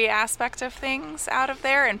slavery aspect of things out of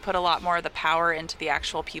there and put a lot more of the power into the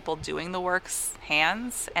actual people doing the work's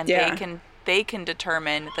hands, and they can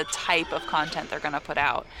determine the type of content they're going to put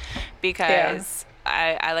out. Because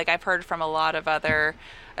I've heard from a lot of other,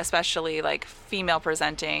 especially like female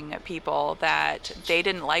presenting people, that they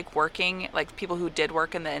didn't like working, like people who did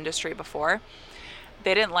work in the industry before.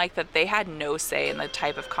 They didn't like that they had no say in the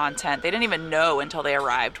type of content. They didn't even know until they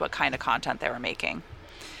arrived what kind of content they were making.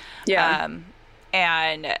 Yeah.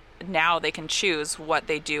 And now they can choose what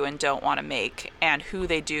they do and don't want to make, and who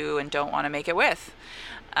they do and don't want to make it with.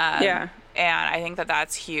 And I think that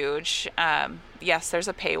that's huge. Yes, there's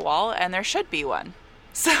a paywall, and there should be one.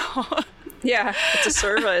 So yeah, it's a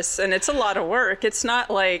service, and it's a lot of work. It's not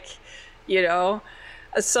like,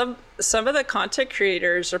 some of the content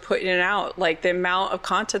creators are putting it out, like the amount of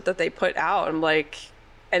content that they put out. I'm like,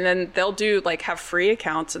 and then they'll do like have free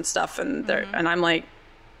accounts and stuff, and and I'm like,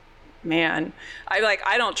 man,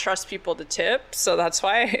 I don't trust people to tip, so that's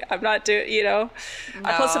why I'm not doing. No.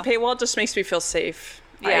 Plus, the paywall just makes me feel safe.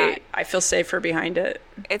 Yeah, I feel safer behind it.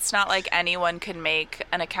 It's not like anyone can make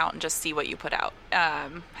an account and just see what you put out.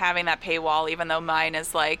 Having that paywall, even though mine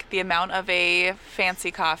is like the amount of a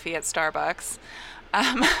fancy coffee at Starbucks.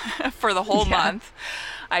 For the whole month,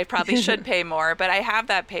 I probably should pay more, but I have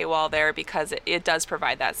that paywall there because it does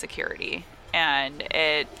provide that security, and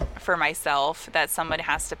it, for myself, that someone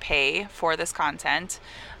has to pay for this content.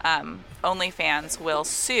 OnlyFans will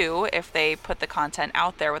sue if they put the content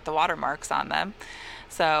out there with the watermarks on them.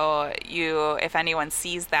 So if anyone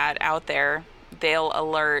sees that out there, they'll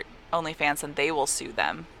alert OnlyFans and they will sue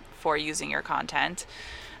them for using your content.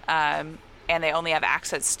 And they only have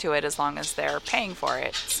access to it as long as they're paying for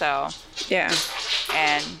it. So yeah,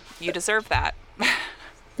 and you deserve that.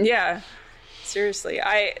 Yeah, seriously.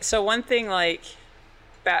 So one thing, like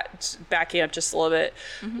backing up just a little bit,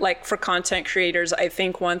 like for content creators, I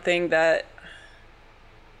think one thing that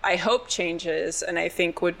I hope changes, and I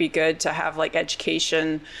think would be good to have like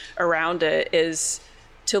education around it, is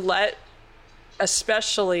to let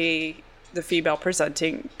especially the female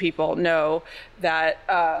presenting people know that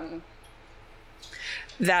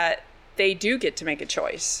that they do get to make a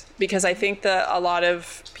choice. Because I think that a lot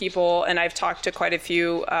of people, and I've talked to quite a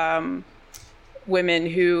few women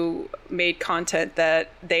who made content,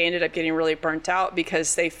 that they ended up getting really burnt out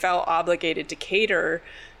because they felt obligated to cater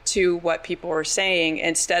to what people were saying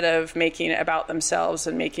instead of making it about themselves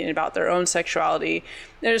and making it about their own sexuality.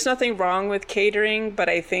 There's nothing wrong with catering, but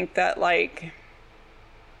I think that like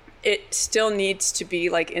it still needs to be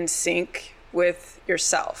like in sync with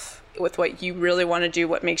yourself, with what you really want to do,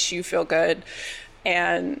 what makes you feel good.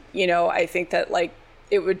 And, I think that like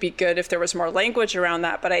it would be good if there was more language around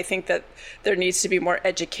that, but I think that there needs to be more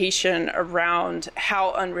education around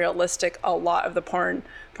how unrealistic a lot of the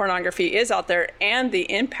pornography is out there and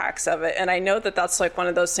the impacts of it. And I know that that's like one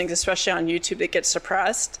of those things, especially on YouTube, that gets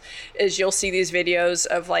suppressed, is you'll see these videos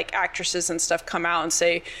of like actresses and stuff come out and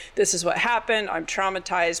say, this is what happened, I'm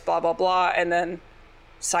traumatized, blah, blah, blah, and then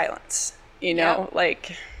silence,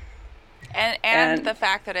 like... And the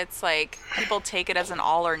fact that it's like people take it as an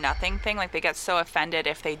all or nothing thing, like they get so offended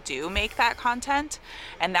if they do make that content,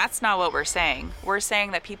 and that's not what we're saying. We're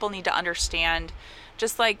saying that people need to understand,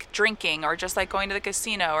 just like drinking or just like going to the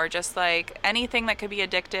casino or just like anything that could be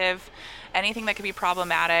addictive, anything that could be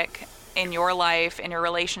problematic in your life, in your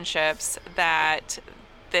relationships, that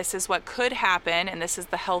this is what could happen and this is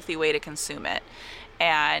the healthy way to consume it.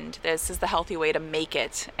 And this is the healthy way to make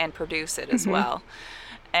it and produce it as well.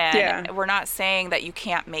 And we're not saying that you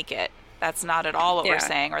can't make it. That's not at all what we're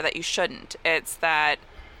saying, or that you shouldn't. It's that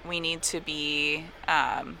we need to be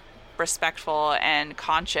respectful and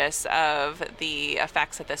conscious of the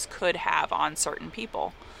effects that this could have on certain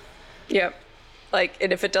people. Yep. Like,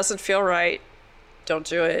 and if it doesn't feel right, don't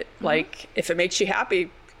do it. Like, if it makes you happy,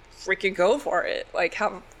 freaking go for it. Like,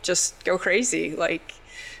 just go crazy. Like,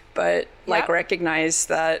 but like recognize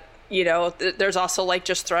that, you know, there's also like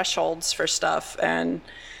just thresholds for stuff. And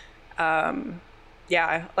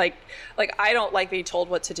like I don't like being told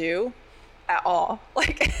what to do at all.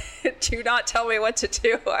 Like, do not tell me what to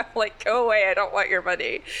do. I'm like, go away, I don't want your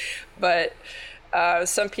money. But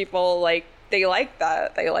some people, like, they like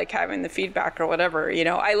that. They like having the feedback or whatever, you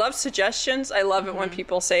know. I love suggestions. I love it when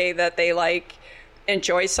people say that they like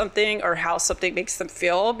enjoy something or how something makes them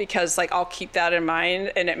feel, because like I'll keep that in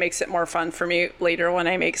mind and it makes it more fun for me later when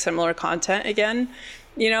I make similar content again.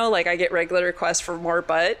 You know, like I get regular requests for more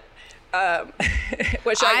butt,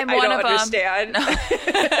 which I don't understand.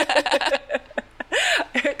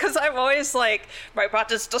 Because I'm always like, my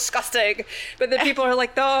butt is disgusting. But then people are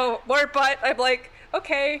like, no, more butt. I'm like,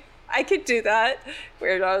 okay, I could do that.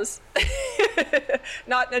 Weirdos.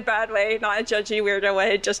 Not in a bad way, not in a judgy weirdo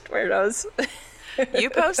way, just weirdos. You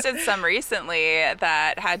posted some recently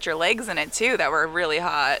that had your legs in it too that were really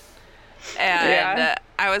hot. And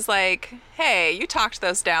I was like, hey, you talked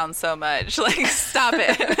those down so much. Like, stop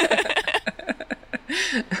it.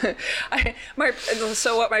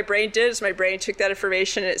 So what my brain did is my brain took that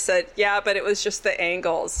information and it said, yeah, but it was just the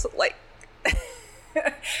angles. Like,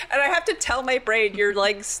 and I have to tell my brain, your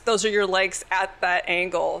legs, those are your legs at that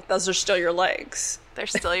angle. Those are still your legs. They're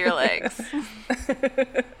still your legs.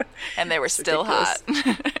 And they were still hot.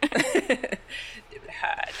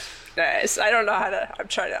 Hot. Nice. I don't know how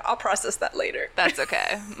to, I'll process that later. That's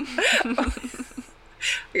okay.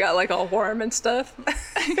 We got like all warm and stuff.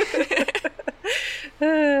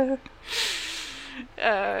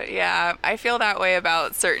 Yeah, I feel that way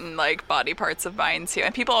about certain like body parts of mine too.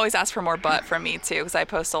 And people always ask for more butt from me too, because I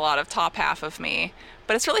post a lot of top half of me.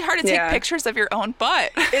 But it's really hard to take pictures of your own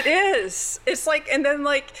butt. It is. It's like, and then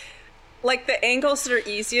like the angles that are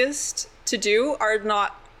easiest to do are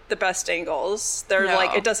not the best angles. They're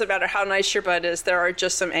like, it doesn't matter how nice your butt is. There are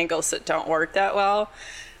just some angles that don't work that well.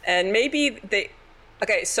 And maybe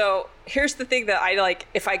okay, so here's the thing that I like,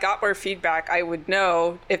 if I got more feedback, I would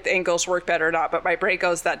know if the angles work better or not, but my brain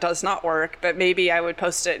goes, that does not work, but maybe I would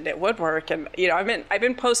post it and it would work. And, you know, I've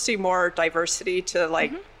been posting more diversity to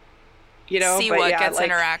like, you know, see what gets like,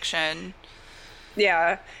 interaction.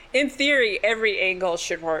 Yeah. In theory, every angle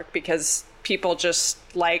should work because people just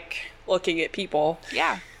like looking at people.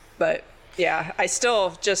 Yeah. But yeah, I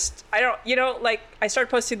still just, I don't, you know, like I started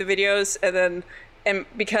posting the videos and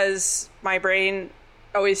because my brain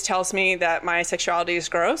always tells me that my sexuality is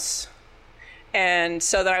gross. And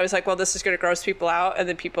so then I was like, well, this is going to gross people out. And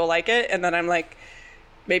then people like it. And then I'm like,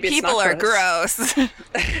 maybe it's people not gross. People are gross.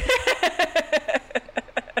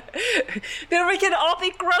 Then we can all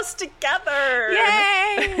be gross together.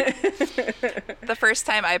 Yay! The first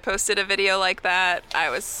time I posted a video like that, I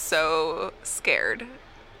was so scared.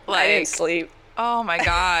 Like, I didn't sleep. Oh my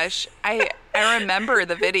gosh. I remember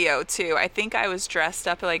the video too. I think I was dressed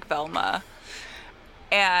up like Velma.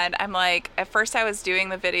 And I'm like, at first I was doing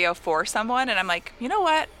the video for someone and I'm like, you know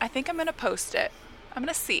what? I think I'm going to post it. I'm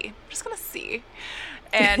going to see. I'm just going to see.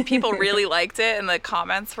 And people really liked it. And the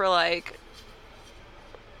comments were like,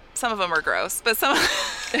 some of them were gross, but some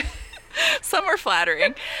were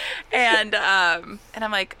flattering. And I'm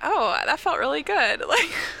like, oh, that felt really good.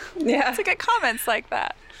 Like, yeah, to get comments like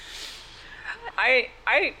that.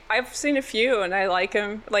 I've seen a few and I like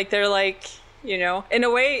them. Like, they're like, you know, in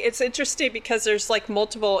a way it's interesting because there's like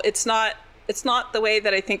multiple, it's not the way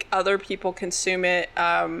that I think other people consume it,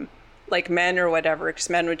 like men or whatever, because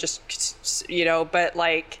men would just, you know, but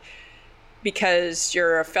like, because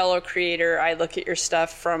you're a fellow creator, I look at your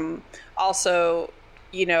stuff from also,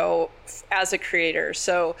 you know, as a creator.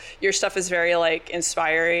 So your stuff is very like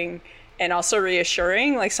inspiring and also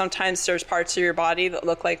reassuring. Like sometimes there's parts of your body that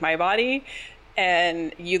look like my body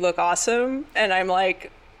and you look awesome. And I'm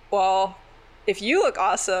like, well, if you look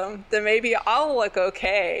awesome, then maybe I'll look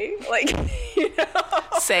okay. Like, you know.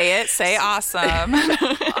 Say awesome.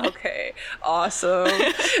 Okay, awesome.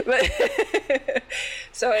 But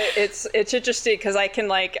so it's interesting because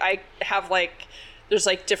I have like, there's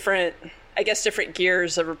like different, I guess, different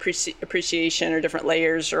gears of appreciation or different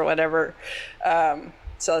layers or whatever.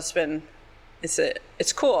 So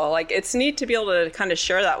it's cool. Like, it's neat to be able to kind of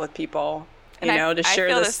share that with people. And to share I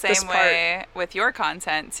feel this, the same way with your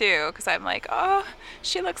content too, because I'm like, oh,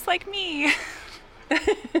 she looks like me.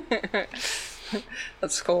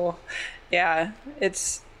 That's cool. Yeah,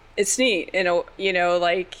 it's neat.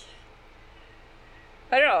 Like,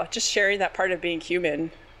 I don't know, just sharing that part of being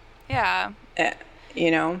human. Yeah. And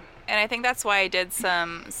I think that's why I did so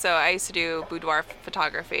I used to do boudoir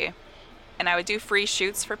photography, and I would do free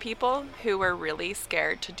shoots for people who were really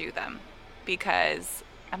scared to do them, because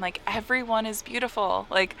I'm like, everyone is beautiful.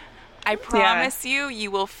 Like, I promise you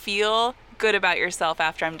will feel good about yourself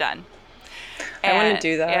after I'm done. I want to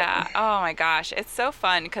do that. Yeah. Oh my gosh. It's so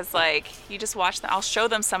fun because, like, you just watch them. I'll show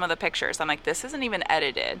them some of the pictures. I'm like, this isn't even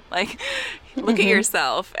edited. Like, look at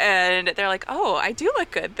yourself. And they're like, oh, I do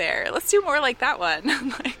look good there. Let's do more like that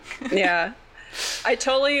one. Like, yeah. I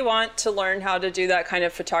totally want to learn how to do that kind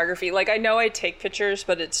of photography. Like, I know I take pictures,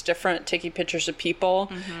 but it's different taking pictures of people.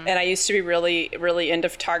 Mm-hmm. And I used to be really, really into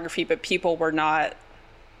photography, but people were not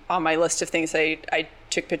on my list of things I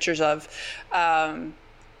took pictures of.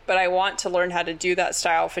 But I want to learn how to do that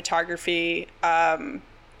style of photography,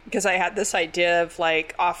 because I had this idea of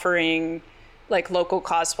like offering like local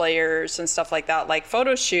cosplayers and stuff like that, like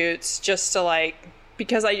photo shoots, just to like,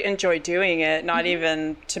 because I enjoy doing it, not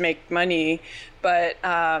even to make money, but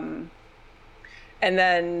and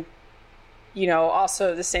then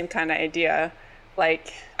also the same kind of idea.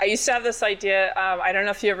 Like, I used to have this idea, I don't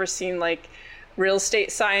know if you ever seen like real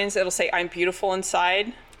estate signs, it'll say I'm beautiful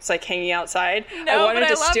inside. It's like hanging outside. No, I wanted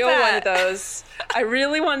to steal that. one of those. I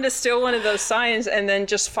really wanted to steal one of those signs and then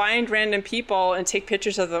just find random people and take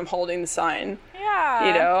pictures of them holding the sign.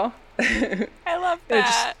 Yeah. I love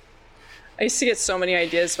that. I used to get so many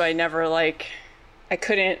ideas, but I never I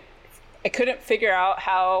couldn't figure out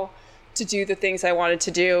how to do the things I wanted to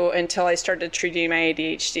do until I started treating my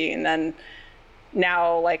ADHD. And then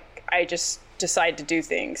now, like, I just decide to do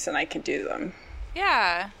things and I can do them.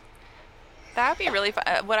 Yeah. That would be really fun.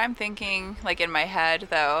 What I'm thinking, like, in my head,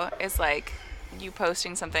 though, is, like, you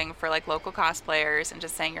posting something for, like, local cosplayers and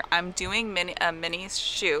just saying, I'm doing a mini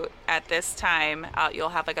shoot at this time. You'll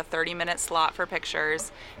have, like, a 30-minute slot for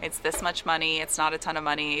pictures. It's this much money. It's not a ton of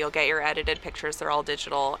money. You'll get your edited pictures. They're all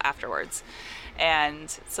digital afterwards. And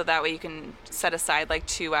so that way you can set aside, like,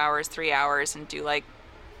 2 hours, 3 hours and do, like,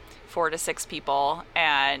 4 to 6 people.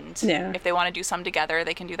 And if they want to do some together,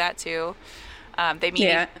 they can do that, too. They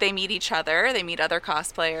meet each other, they meet other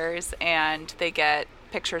cosplayers, and they get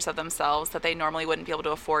pictures of themselves that they normally wouldn't be able to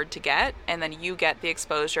afford to get. And then you get the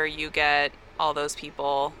exposure, you get all those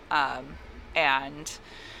people, and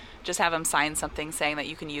just have them sign something saying that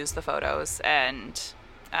you can use the photos and,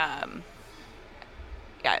 that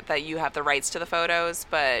you have the rights to the photos,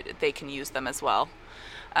 but they can use them as well.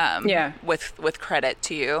 With credit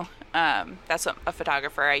to you. That's what a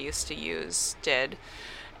photographer I used to use did.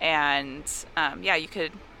 And, you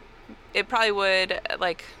could, it probably would,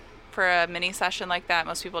 like, for a mini session like that,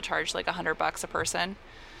 most people charge like $100 a person.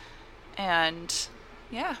 And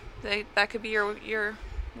that could be your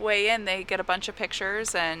way in. They get a bunch of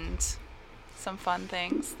pictures and some fun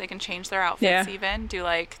things. They can change their outfits even, do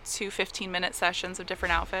like 2 15-minute sessions of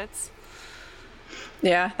different outfits.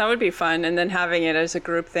 Yeah, that would be fun. And then having it as a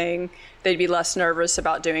group thing, they'd be less nervous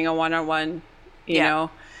about doing a one-on-one, you know.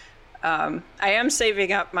 I am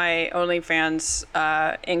saving up my OnlyFans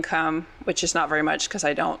income, which is not very much because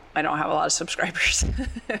I don't have a lot of subscribers,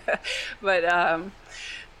 but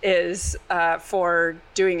is for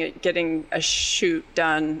getting a shoot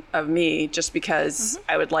done of me, just because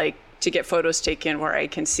I would like to get photos taken where I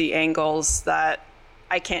can see angles that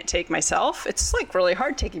I can't take myself. It's like really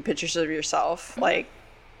hard taking pictures of yourself, like.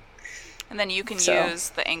 And then you can use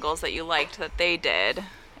the angles that you liked that they did,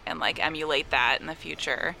 and like emulate that in the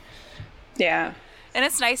future. Yeah. And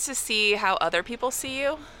it's nice to see how other people see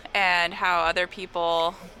you and how other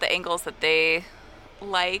people, the angles that they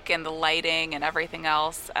like and the lighting and everything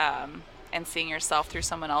else, and seeing yourself through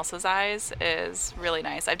someone else's eyes is really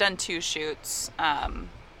nice. I've done 2 shoots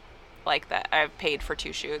like that. I've paid for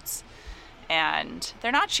 2 shoots, and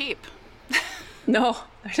they're not cheap. No.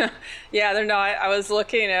 Yeah, they're not. I was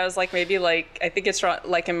looking and I was like, maybe like, I think it's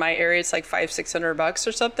like in my area, it's like $500-600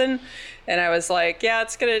 or something. And I was like, yeah,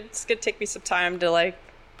 it's gonna take me some time to like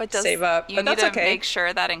save up. But that's okay. Make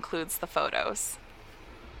sure that includes the photos.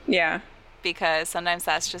 Yeah. because sometimes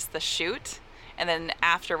that's just the shoot, and then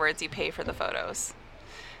afterwards you pay for the photos.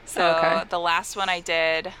 So the last one I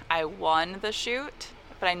did, I won the shoot,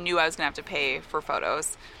 but I knew I was going to have to pay for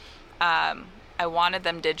photos. I wanted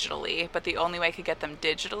them digitally, but the only way I could get them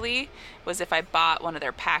digitally was if I bought one of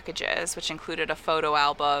their packages, which included a photo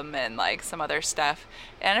album and like some other stuff.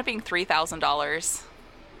 It ended up being $3,000.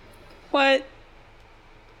 What?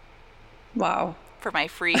 Wow. For my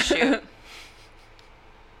free shoot.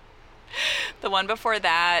 The one before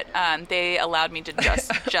that, they allowed me to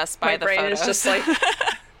just buy the photos. My brain is just like...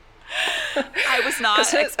 I was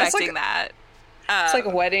not expecting that. It's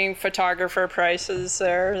like wedding photographer prices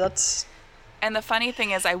there. And the funny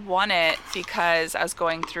thing is I won it because I was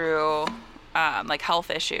going through like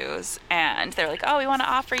health issues, and they're like, oh, we want to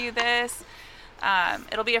offer you this.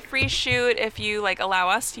 It'll be a free shoot if you like allow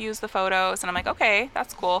us to use the photos. And I'm like, okay,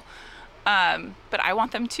 that's cool. But I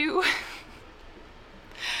want them too.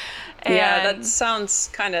 Yeah, that sounds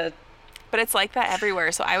kind of... But it's like that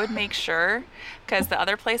everywhere. So I would make sure, because the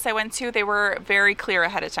other place I went to, they were very clear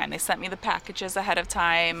ahead of time. They sent me the packages ahead of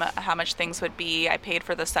time, how much things would be. I paid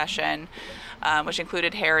for the session, which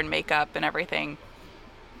included hair and makeup and everything.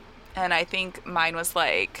 And I think mine was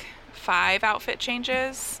like 5 outfit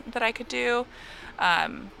changes that I could do.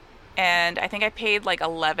 And I think I paid like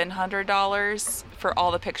 $1,100 for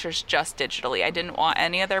all the pictures just digitally. I didn't want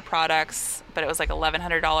any of their products, but it was like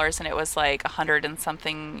 $1,100, and it was like 100 and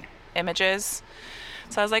something images.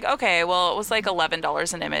 So I was like, okay, well, it was like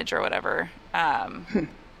 $11 an image or whatever.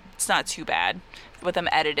 It's not too bad with them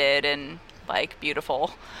edited and like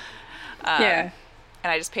beautiful. Yeah.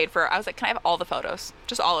 And I just paid for, I was like, can I have all the photos?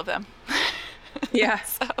 Just all of them. Yeah.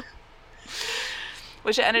 So,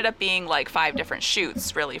 which ended up being like 5 different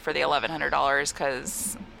shoots really for the $1,100,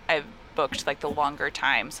 because I booked like the longer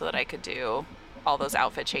time so that I could do all those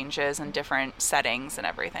outfit changes and different settings and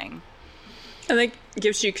everything. And that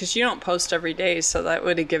gives you, because you don't post every day, so that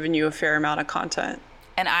would have given you a fair amount of content.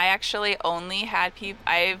 And I actually only had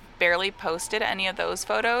I barely posted any of those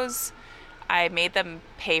photos. I made them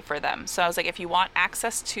pay for them. So I was like, if you want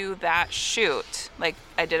access to that shoot, like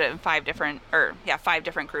I did it in 5 different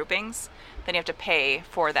groupings, then you have to pay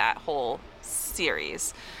for that whole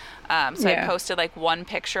series. So I posted like 1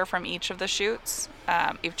 picture from each of the shoots,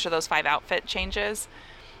 each of those 5 outfit changes,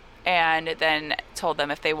 and then told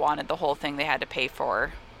them if they wanted the whole thing, they had to pay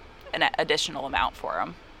for an additional amount for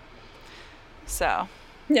them. So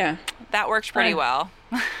yeah, that worked pretty well.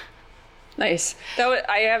 Nice.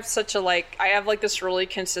 I have this really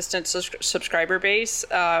consistent subscriber base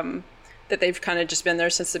that they've kind of just been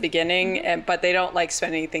there since the beginning, but they don't like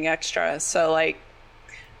spend anything extra. So like,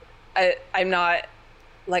 I'm not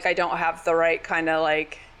like, I don't have the right kind of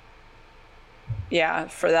like,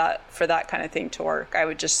 for that kind of thing to work. I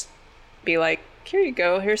would just be like, here you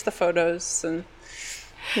go, here's the photos, and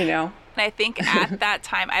you know. And I think at that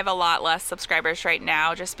time, I have a lot less subscribers right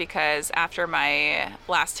now, just because after my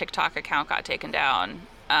last TikTok account got taken down,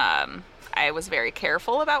 I was very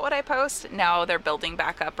careful about what I post. Now they're building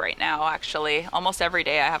back up right now, actually. Almost every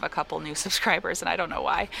day I have a couple new subscribers, and I don't know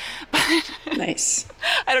why. But nice.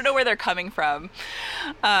 I don't know where they're coming from.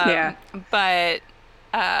 But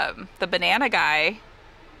the banana guy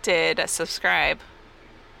did subscribe.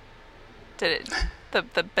 Did it,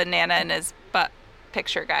 the banana in his butt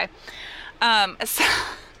picture guy. So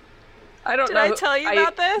I don't know. Did I tell you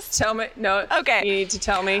about this? Tell me. No. Okay. You need to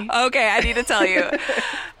tell me. Okay, I need to tell you.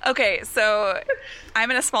 Okay, so I'm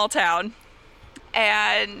in a small town,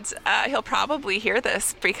 and he'll probably hear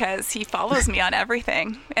this because he follows me on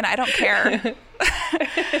everything, and I don't care.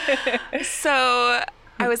 So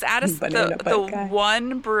I was at the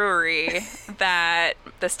one brewery that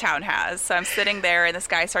this town has. So I'm sitting there, and this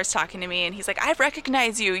guy starts talking to me, and he's like, I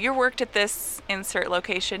recognize you. You worked at this insert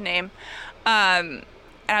location name. And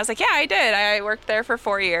I was like, yeah, I did. I worked there for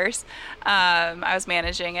 4 years. I was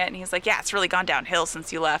managing it. And he's like, yeah, it's really gone downhill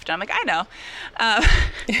since you left. And I'm like, I know.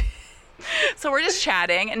 So we're just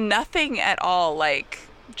chatting, and nothing at all, like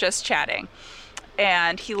just chatting.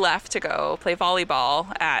 And he left to go play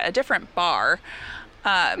volleyball at a different bar.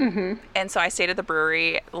 And so I stayed at the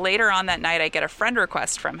brewery. Later on that night, I get a friend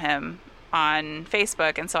request from him on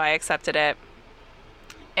Facebook. And so I accepted it.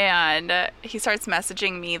 And he starts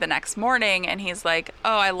messaging me the next morning, and he's like,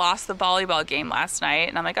 oh, I lost the volleyball game last night.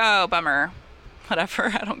 And I'm like, oh, bummer. Whatever,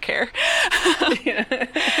 I don't care.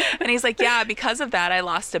 And he's like, yeah, because of that, I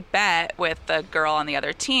lost a bet with the girl on the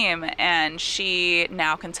other team, and she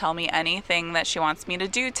now can tell me anything that she wants me to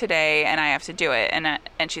do today, and I have to do it.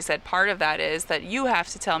 And she said, part of that is that you have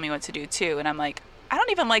to tell me what to do too. And I'm like, I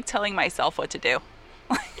don't even like telling myself what to do.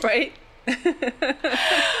 Right?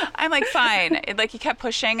 I'm like, fine. Like, he kept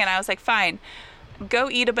pushing, and I was like, fine. Go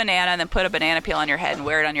eat a banana and then put a banana peel on your head and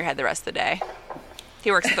wear it on your head the rest of the day.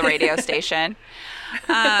 He works at the radio station.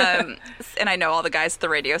 And I know all the guys at the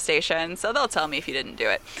radio station, so they'll tell me if you didn't do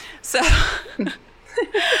it. So...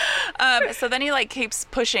 so then he like keeps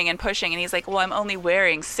pushing and pushing, and he's like, well, I'm only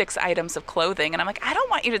wearing 6 items of clothing. And I'm like, I don't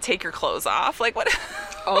want you to take your clothes off. Like, what?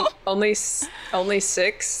 only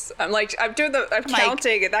 6? I'm like, I'm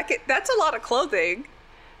counting, and that's a lot of clothing.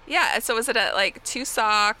 Yeah. So was it like 2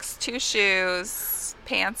 socks, 2 shoes,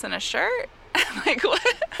 pants, and a shirt? I'm like, what?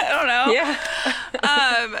 I don't know.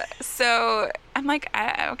 Yeah. So I'm like,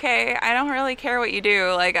 okay, I don't really care what you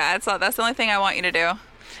do. Like, that's the only thing I want you to do.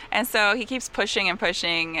 And so he keeps pushing and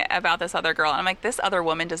pushing about this other girl. And I'm like, this other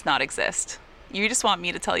woman does not exist. You just want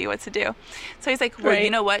me to tell you what to do. So he's like, well, right. You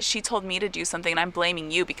know what? She told me to do something, and I'm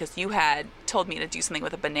blaming you because you had told me to do something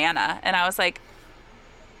with a banana. And I was like,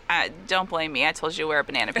 don't blame me. I told you to wear a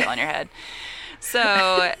banana peel on your head.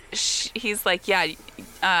 So he's like, yeah, do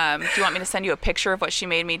you want me to send you a picture of what she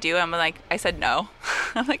made me do? I'm like, I said no.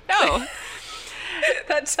 I'm like, no.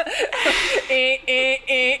 That's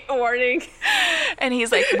warning. And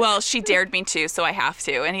he's like, well, she dared me to, so I have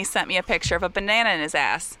to. And he sent me a picture of a banana in his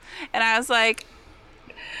ass. And I was like,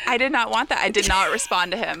 I did not want that. I did not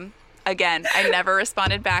respond to him. Again, I never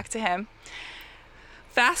responded back to him.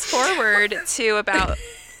 Fast forward to about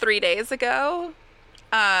 3 days ago,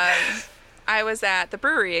 I was at the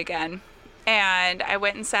brewery again. And I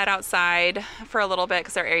went and sat outside for a little bit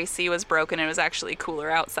because our AC was broken and it was actually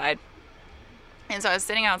cooler outside. And so I was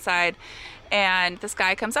sitting outside, and this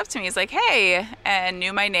guy comes up to me. He's like, hey, and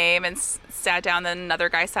knew my name and sat down. Then another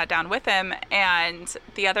guy sat down with him, and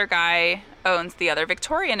the other guy owns the other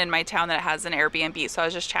Victorian in my town that has an Airbnb. So I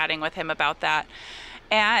was just chatting with him about that.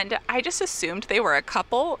 And I just assumed they were a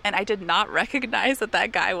couple, and I did not recognize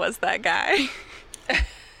that guy was that guy.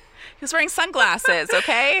 He was wearing sunglasses,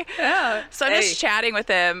 okay? Yeah. So I'm just chatting with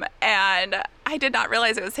him, and I did not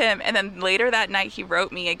realize it was him. And then later that night, he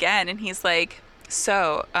wrote me again, and he's like,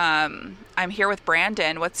 so, I'm here with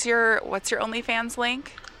Brandon. What's your OnlyFans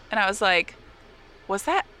link? And I was like, was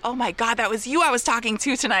that? Oh my God, that was you I was talking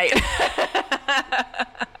to tonight.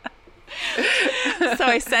 So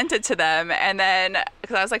I sent it to them, and then,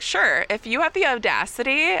 because I was like, sure, if you have the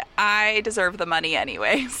audacity, I deserve the money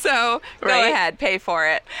anyway. So go ahead, pay for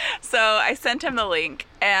it. So I sent him the link,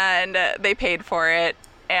 and they paid for it.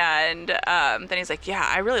 And then he's like, yeah,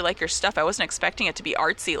 I really like your stuff. I wasn't expecting it to be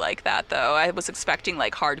artsy like that, though. I was expecting,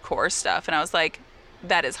 like, hardcore stuff. And I was like,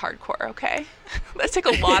 that is hardcore, okay? That took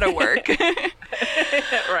a lot of work.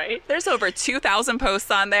 Right. There's over 2,000 posts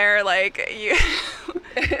on there. Like, you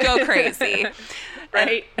go crazy.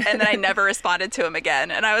 Right. And then I never responded to him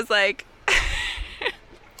again. And I was like,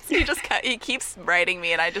 he keeps writing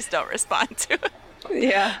me, and I just don't respond to it.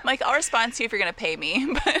 Yeah. I'm like, I'll respond to you if you're going to pay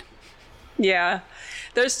me. But yeah.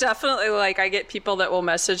 There's definitely, like, I get people that will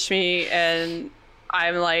message me, and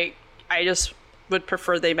I'm like, I just would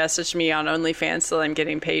prefer they message me on OnlyFans so I'm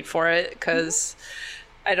getting paid for it, because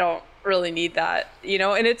I don't really need that, you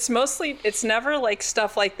know? And it's never, like,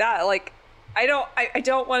 stuff like that. Like, I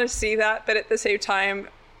don't want to see that, but at the same time,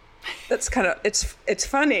 that's kind of, it's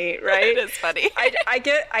funny, right? It is funny.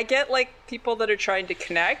 I get like people that are trying to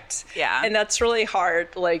connect. Yeah. And that's really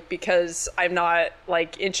hard, like, because I'm not,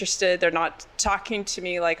 like, interested. They're not talking to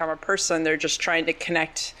me like I'm a person. They're just trying to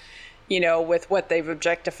connect, you know, with what they've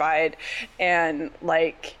objectified. And,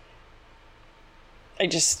 like, I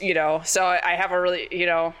just, you know, so I have a really, you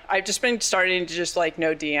know, I've just been starting to just, like,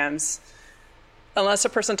 no DMs. Unless a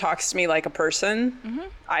person talks to me like a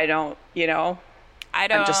person, I don't, you know.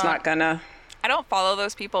 I'm just not gonna. I don't follow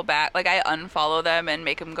those people back. Like, I unfollow them and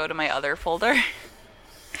make them go to my other folder.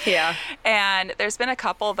 Yeah. And there's been a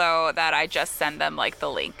couple, though, that I just send them, like, the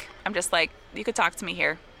link. I'm just like, you could talk to me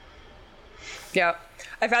here. Yeah.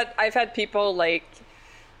 I've had people, like,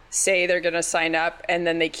 say they're gonna sign up, and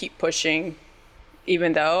then they keep pushing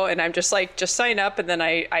even though, and I'm just like, just sign up, and then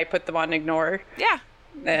I put them on ignore. Yeah.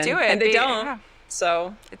 Do it. And they don't. Yeah.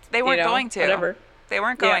 So they weren't going to. Whatever. They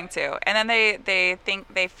weren't going to. And then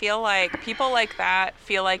they feel like, people like that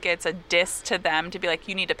feel like it's a diss to them to be like,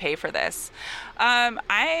 you need to pay for this.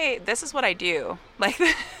 This is what I do. Like,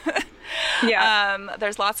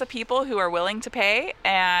 there's lots of people who are willing to pay.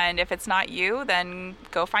 And if it's not you, then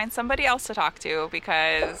go find somebody else to talk to,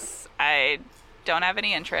 because I don't have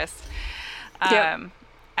any interest.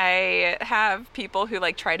 I have people who,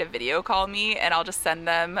 like, try to video call me, and I'll just send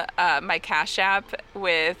them my Cash App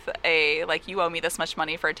with a, like, you owe me this much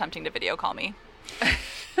money for attempting to video call me.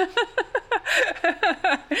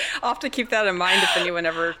 I'll have to keep that in mind if anyone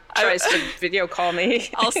ever tries to video call me.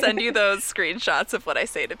 I'll send you those screenshots of what I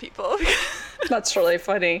say to people. That's really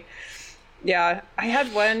funny. Yeah, I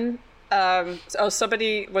had one.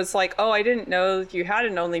 Somebody was like, "Oh, I didn't know you had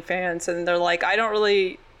an OnlyFans," and they're like, "I don't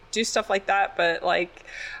really do stuff like that, but like,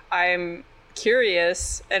 I'm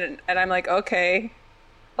curious," and I'm like, "Okay."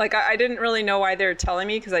 Like, I didn't really know why they were telling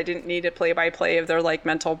me because I didn't need a play-by-play of their like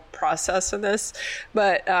mental process in this,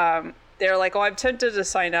 but they're like, "Oh, I'm tempted to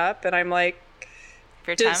sign up," and I'm like, If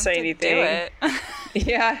you're "Didn't say anything." Do it.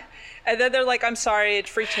 Yeah, and then they're like, "I'm sorry, it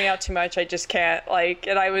freaked me out too much. I just can't." Like,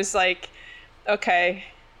 and I was like, "Okay."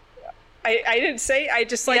 I didn't say, I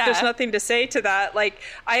just like, there's nothing to say to that. Like,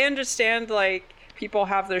 I understand like people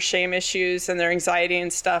have their shame issues and their anxiety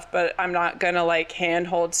and stuff, but I'm not gonna like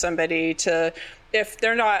handhold somebody to, if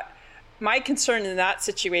they're not, my concern in that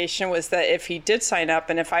situation was that if he did sign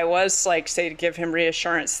up and if I was like, say, to give him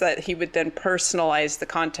reassurance that he would then personalize the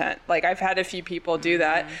content. Like, I've had a few people do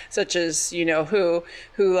that, such as, you know, who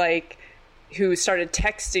started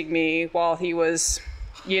texting me while he was,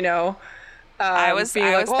 you know, I was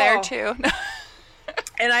there too.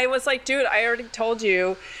 And I was like, dude, I already told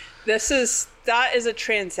you, that is a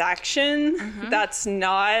transaction. That's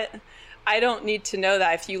not, I don't need to know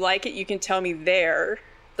that. If you like it, you can tell me there.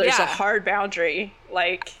 There's a hard boundary.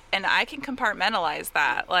 Like, and I can compartmentalize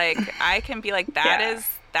that. Like, I can be like,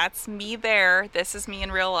 that's me there. This is me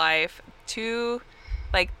in real life.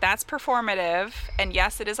 Like, that's performative. And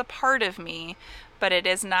yes, it is a part of me, but it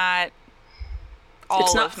is not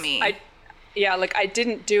all of me. Like, I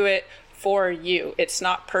didn't do it for you. It's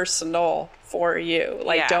not personal for you.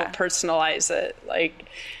 Like, don't personalize it. Like,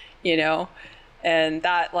 you know, and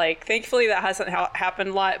that, like, thankfully that hasn't happened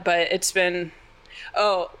a lot, but it's been,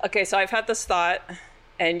 so I've had this thought,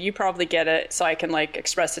 and you probably get it, so I can like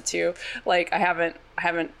express it to you. Like, I haven't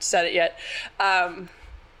said it yet. I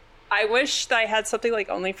wish that I had something like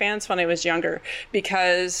OnlyFans when I was younger,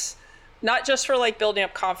 because not just for like building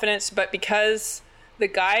up confidence, but because the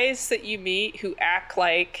guys that you meet who act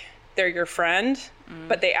like they're your friend,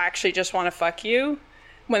 but they actually just want to fuck you,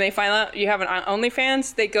 when they find out you have an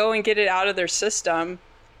OnlyFans, they go and get it out of their system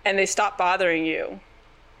and they stop bothering you.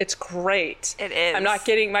 It's great. It is. I'm not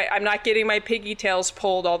getting my piggy tails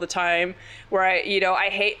pulled all the time, where I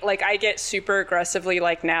hate, like, I get super aggressively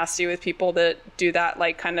like nasty with people that do that,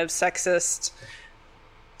 like, kind of sexist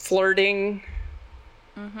flirting.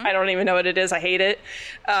 I don't even know what it is. I hate it.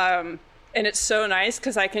 And it's so nice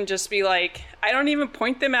because I can just be like, I don't even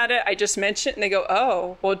point them at it. I just mention it and they go,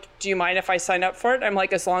 "Oh, well, do you mind if I sign up for it?" I'm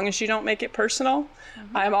like, as long as you don't make it personal,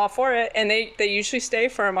 I'm all for it. And they usually stay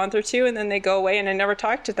for a month or two and then they go away and I never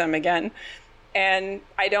talk to them again. And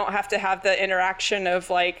I don't have to have the interaction of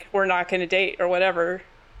like, we're not going to date or whatever,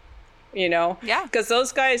 you know? Yeah. Because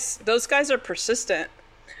those guys are persistent.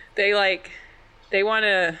 They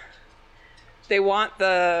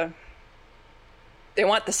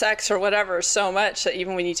want the sex or whatever so much that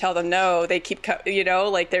even when you tell them no, they keep,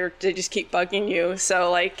 like they just keep bugging you. So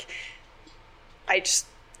like, it's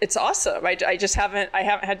awesome. I haven't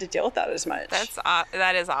had to deal with that as much.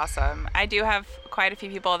 That is awesome. I do have quite a few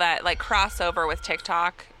people that like cross over with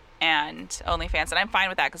TikTok and OnlyFans, and I'm fine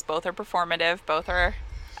with that because both are performative, both are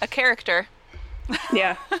a character.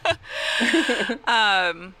 Yeah.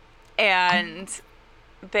 And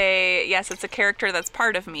it's a character that's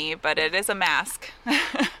part of me, but it is a mask.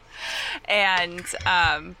 And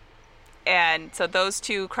so those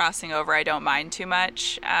two crossing over, I don't mind too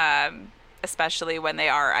much, especially when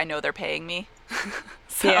I know they're paying me.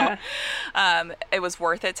 So it was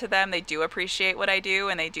worth it to them. They do appreciate what I do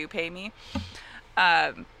and they do pay me.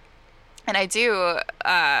 And I do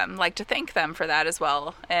like to thank them for that as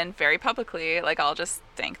well. And very publicly, like, I'll just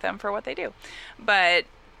thank them for what they do. But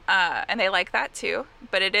and they like that too,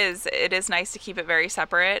 but it is nice to keep it very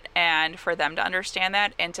separate and for them to understand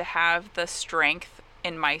that and to have the strength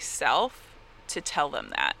in myself to tell them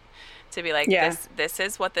that, to be like, this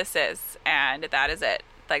is what this is, and that is it.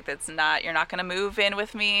 Like, you're not going to move in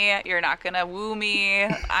with me. You're not going to woo me.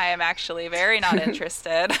 I am actually very not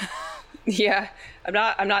interested. Yeah.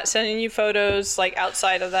 I'm not sending you photos like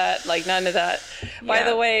outside of that, like none of that. Yeah. By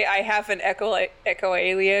the way, I have an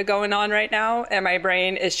echolalia going on right now, and my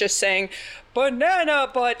brain is just saying, "Banana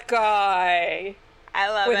butt guy." I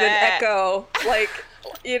love with it. An echo, like,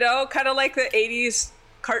 kind of like the 80s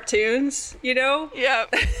cartoons,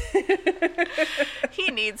 Yep.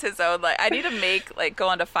 He needs his own, like, I need to go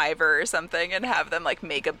onto Fiverr or something and have them like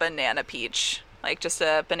make a banana peach, like just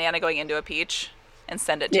a banana going into a peach, and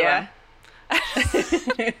send it to him.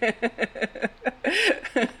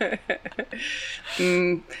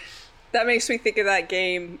 That makes me think of that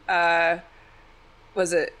game.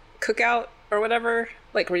 Was it Cookout or whatever,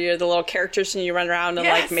 like where you're the little characters and you run around and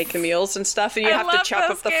like make the meals and stuff, and you have to chop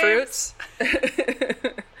up the fruits.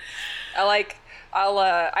 I like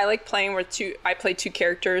playing with I play two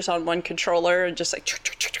characters on one controller and just like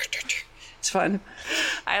it's fun.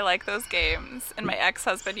 I like those games. And my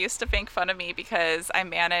ex-husband used to make fun of me because I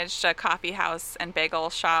managed a coffee house and bagel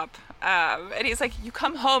shop. And he's like, you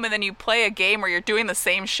come home and then you play a game where you're doing the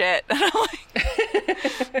same shit. And I'm like...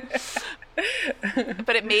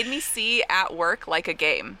 But it made me see at work like a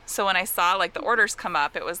game. So when I saw like the orders come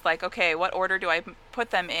up, it was like, okay, what order do I put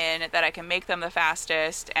them in that I can make them the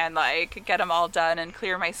fastest and like get them all done and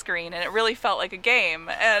clear my screen? And it really felt like a game.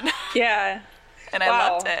 And yeah, and I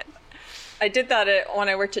loved it. I did that when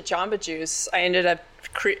I worked at Jamba Juice. I ended up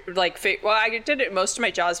I did it at most of my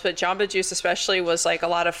jobs, but Jamba Juice especially was like a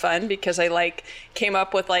lot of fun because I like came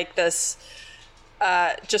up with like this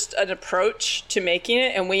just an approach to making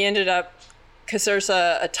it, and we ended up, because there's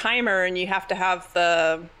a timer and you have to have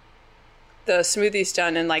the smoothies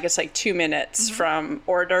done in like, it's like 2 minutes from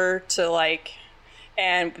order to like,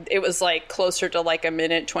 and it was like closer to like a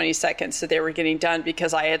minute 20 seconds that they were getting done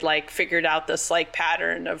because I had like figured out this like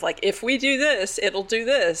pattern of like, if we do this, it'll do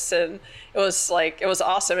this. And it was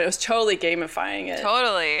awesome. It was totally gamifying it.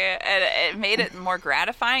 Totally. And it made it more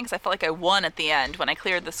gratifying because I felt like I won at the end when I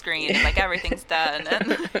cleared the screen. Like everything's done.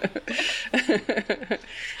 And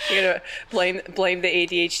you're gonna blame the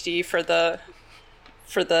ADHD for the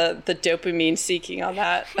dopamine seeking on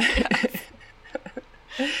that.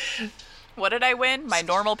 What did I win? My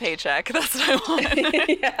normal paycheck. That's what I won.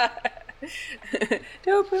 Yeah.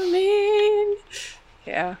 Dopamine.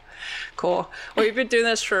 Yeah. Cool. Well, we've been doing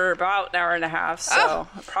this for about an hour and a half, so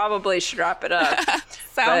I probably should wrap it up.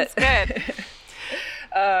 Sounds good.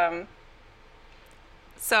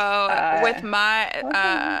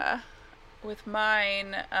 With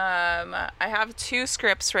mine, I have 2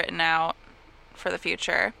 scripts written out for the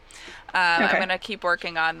future. Okay. I'm going to keep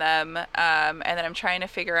working on them, and then I'm trying to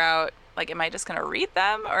figure out, like, am I just going to read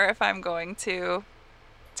them, or if I'm going to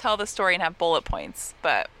tell the story and have bullet points,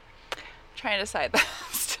 but I'm trying to decide that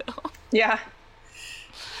still. Yeah.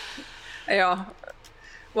 Yeah.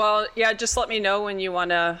 Well, yeah, just let me know when you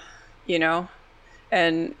want to,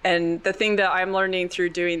 and the thing that I'm learning through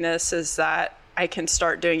doing this is that I can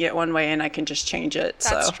start doing it one way and I can just change it.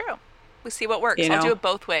 That's true. We see what works. I'll do it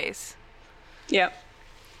both ways. Yep.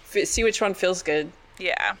 See which one feels good.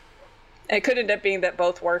 Yeah. It could end up being that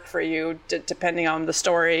both work for you, depending on the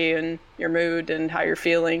story and your mood and how you're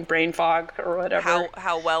feeling, brain fog or whatever.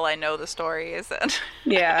 How well I know the story, is it?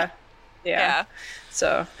 Yeah.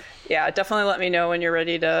 So, yeah, definitely let me know when you're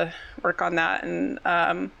ready to work on that. And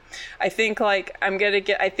I think like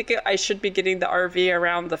I should be getting the RV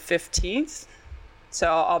around the 15th. So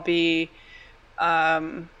I'll be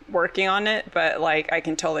working on it, but like I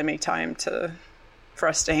can totally make time for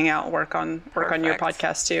us to hang out and work on your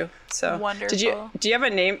podcast too. So wonderful. Do you have a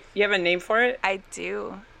name? You have a name for it? I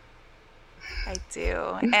do.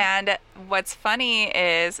 And what's funny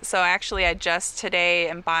is, so actually I just today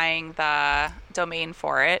am buying the domain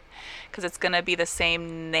for it because it's going to be the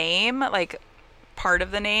same name, like part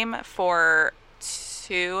of the name for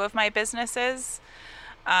 2 of my businesses.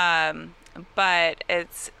 But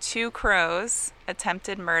it's 2 Crows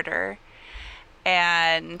Attempted Murder,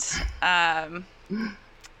 and I'm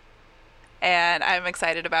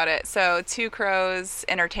excited about it. So 2 Crows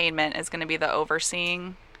Entertainment is going to be the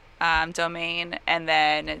overseeing domain, and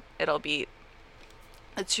then it'll be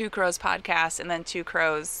a 2 Crows podcast, and then 2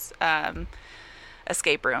 Crows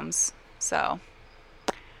escape rooms. So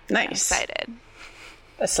nice. I'm excited.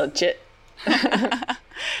 That's legit. So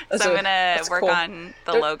I'm gonna work on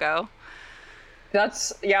the logo. I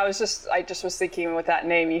just was thinking with that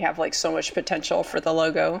name, you have like so much potential for the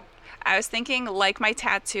logo. I was thinking like my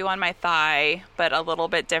tattoo on my thigh, but a little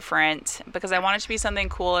bit different because I want it to be something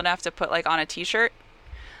cool enough to put like on a t-shirt,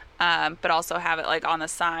 but also have it like on the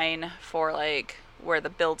sign for like where the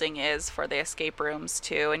building is for the escape rooms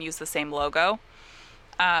too, and use the same logo.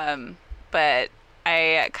 But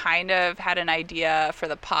I kind of had an idea for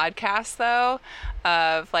the podcast though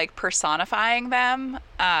of like personifying them,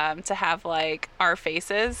 to have like our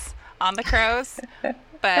faces on the crows,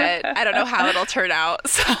 but I don't know how it'll turn out.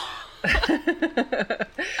 So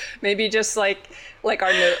maybe just like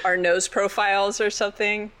our nose profiles or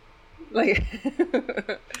something. Like,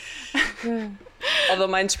 although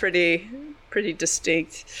mine's pretty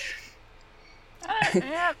distinct.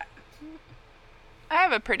 Yeah. I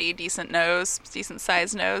have a pretty decent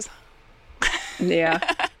sized nose. Yeah.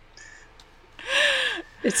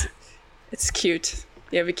 It's cute.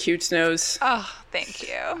 You have a cute nose. Oh, thank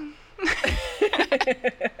you.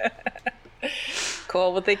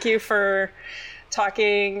 Cool. Well, thank you for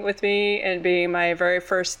talking with me and being my very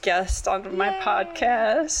first guest on my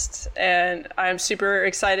podcast. And I'm super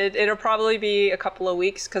excited. It'll probably be a couple of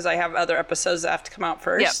weeks because I have other episodes that have to come out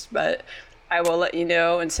first. Yep. But I will let you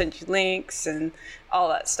know and send you links and all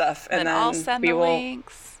that stuff. And then I'll send the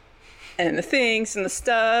links. And the things and the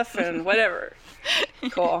stuff and whatever.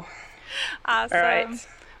 Cool. Awesome. All right.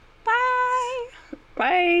 Bye.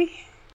 Bye.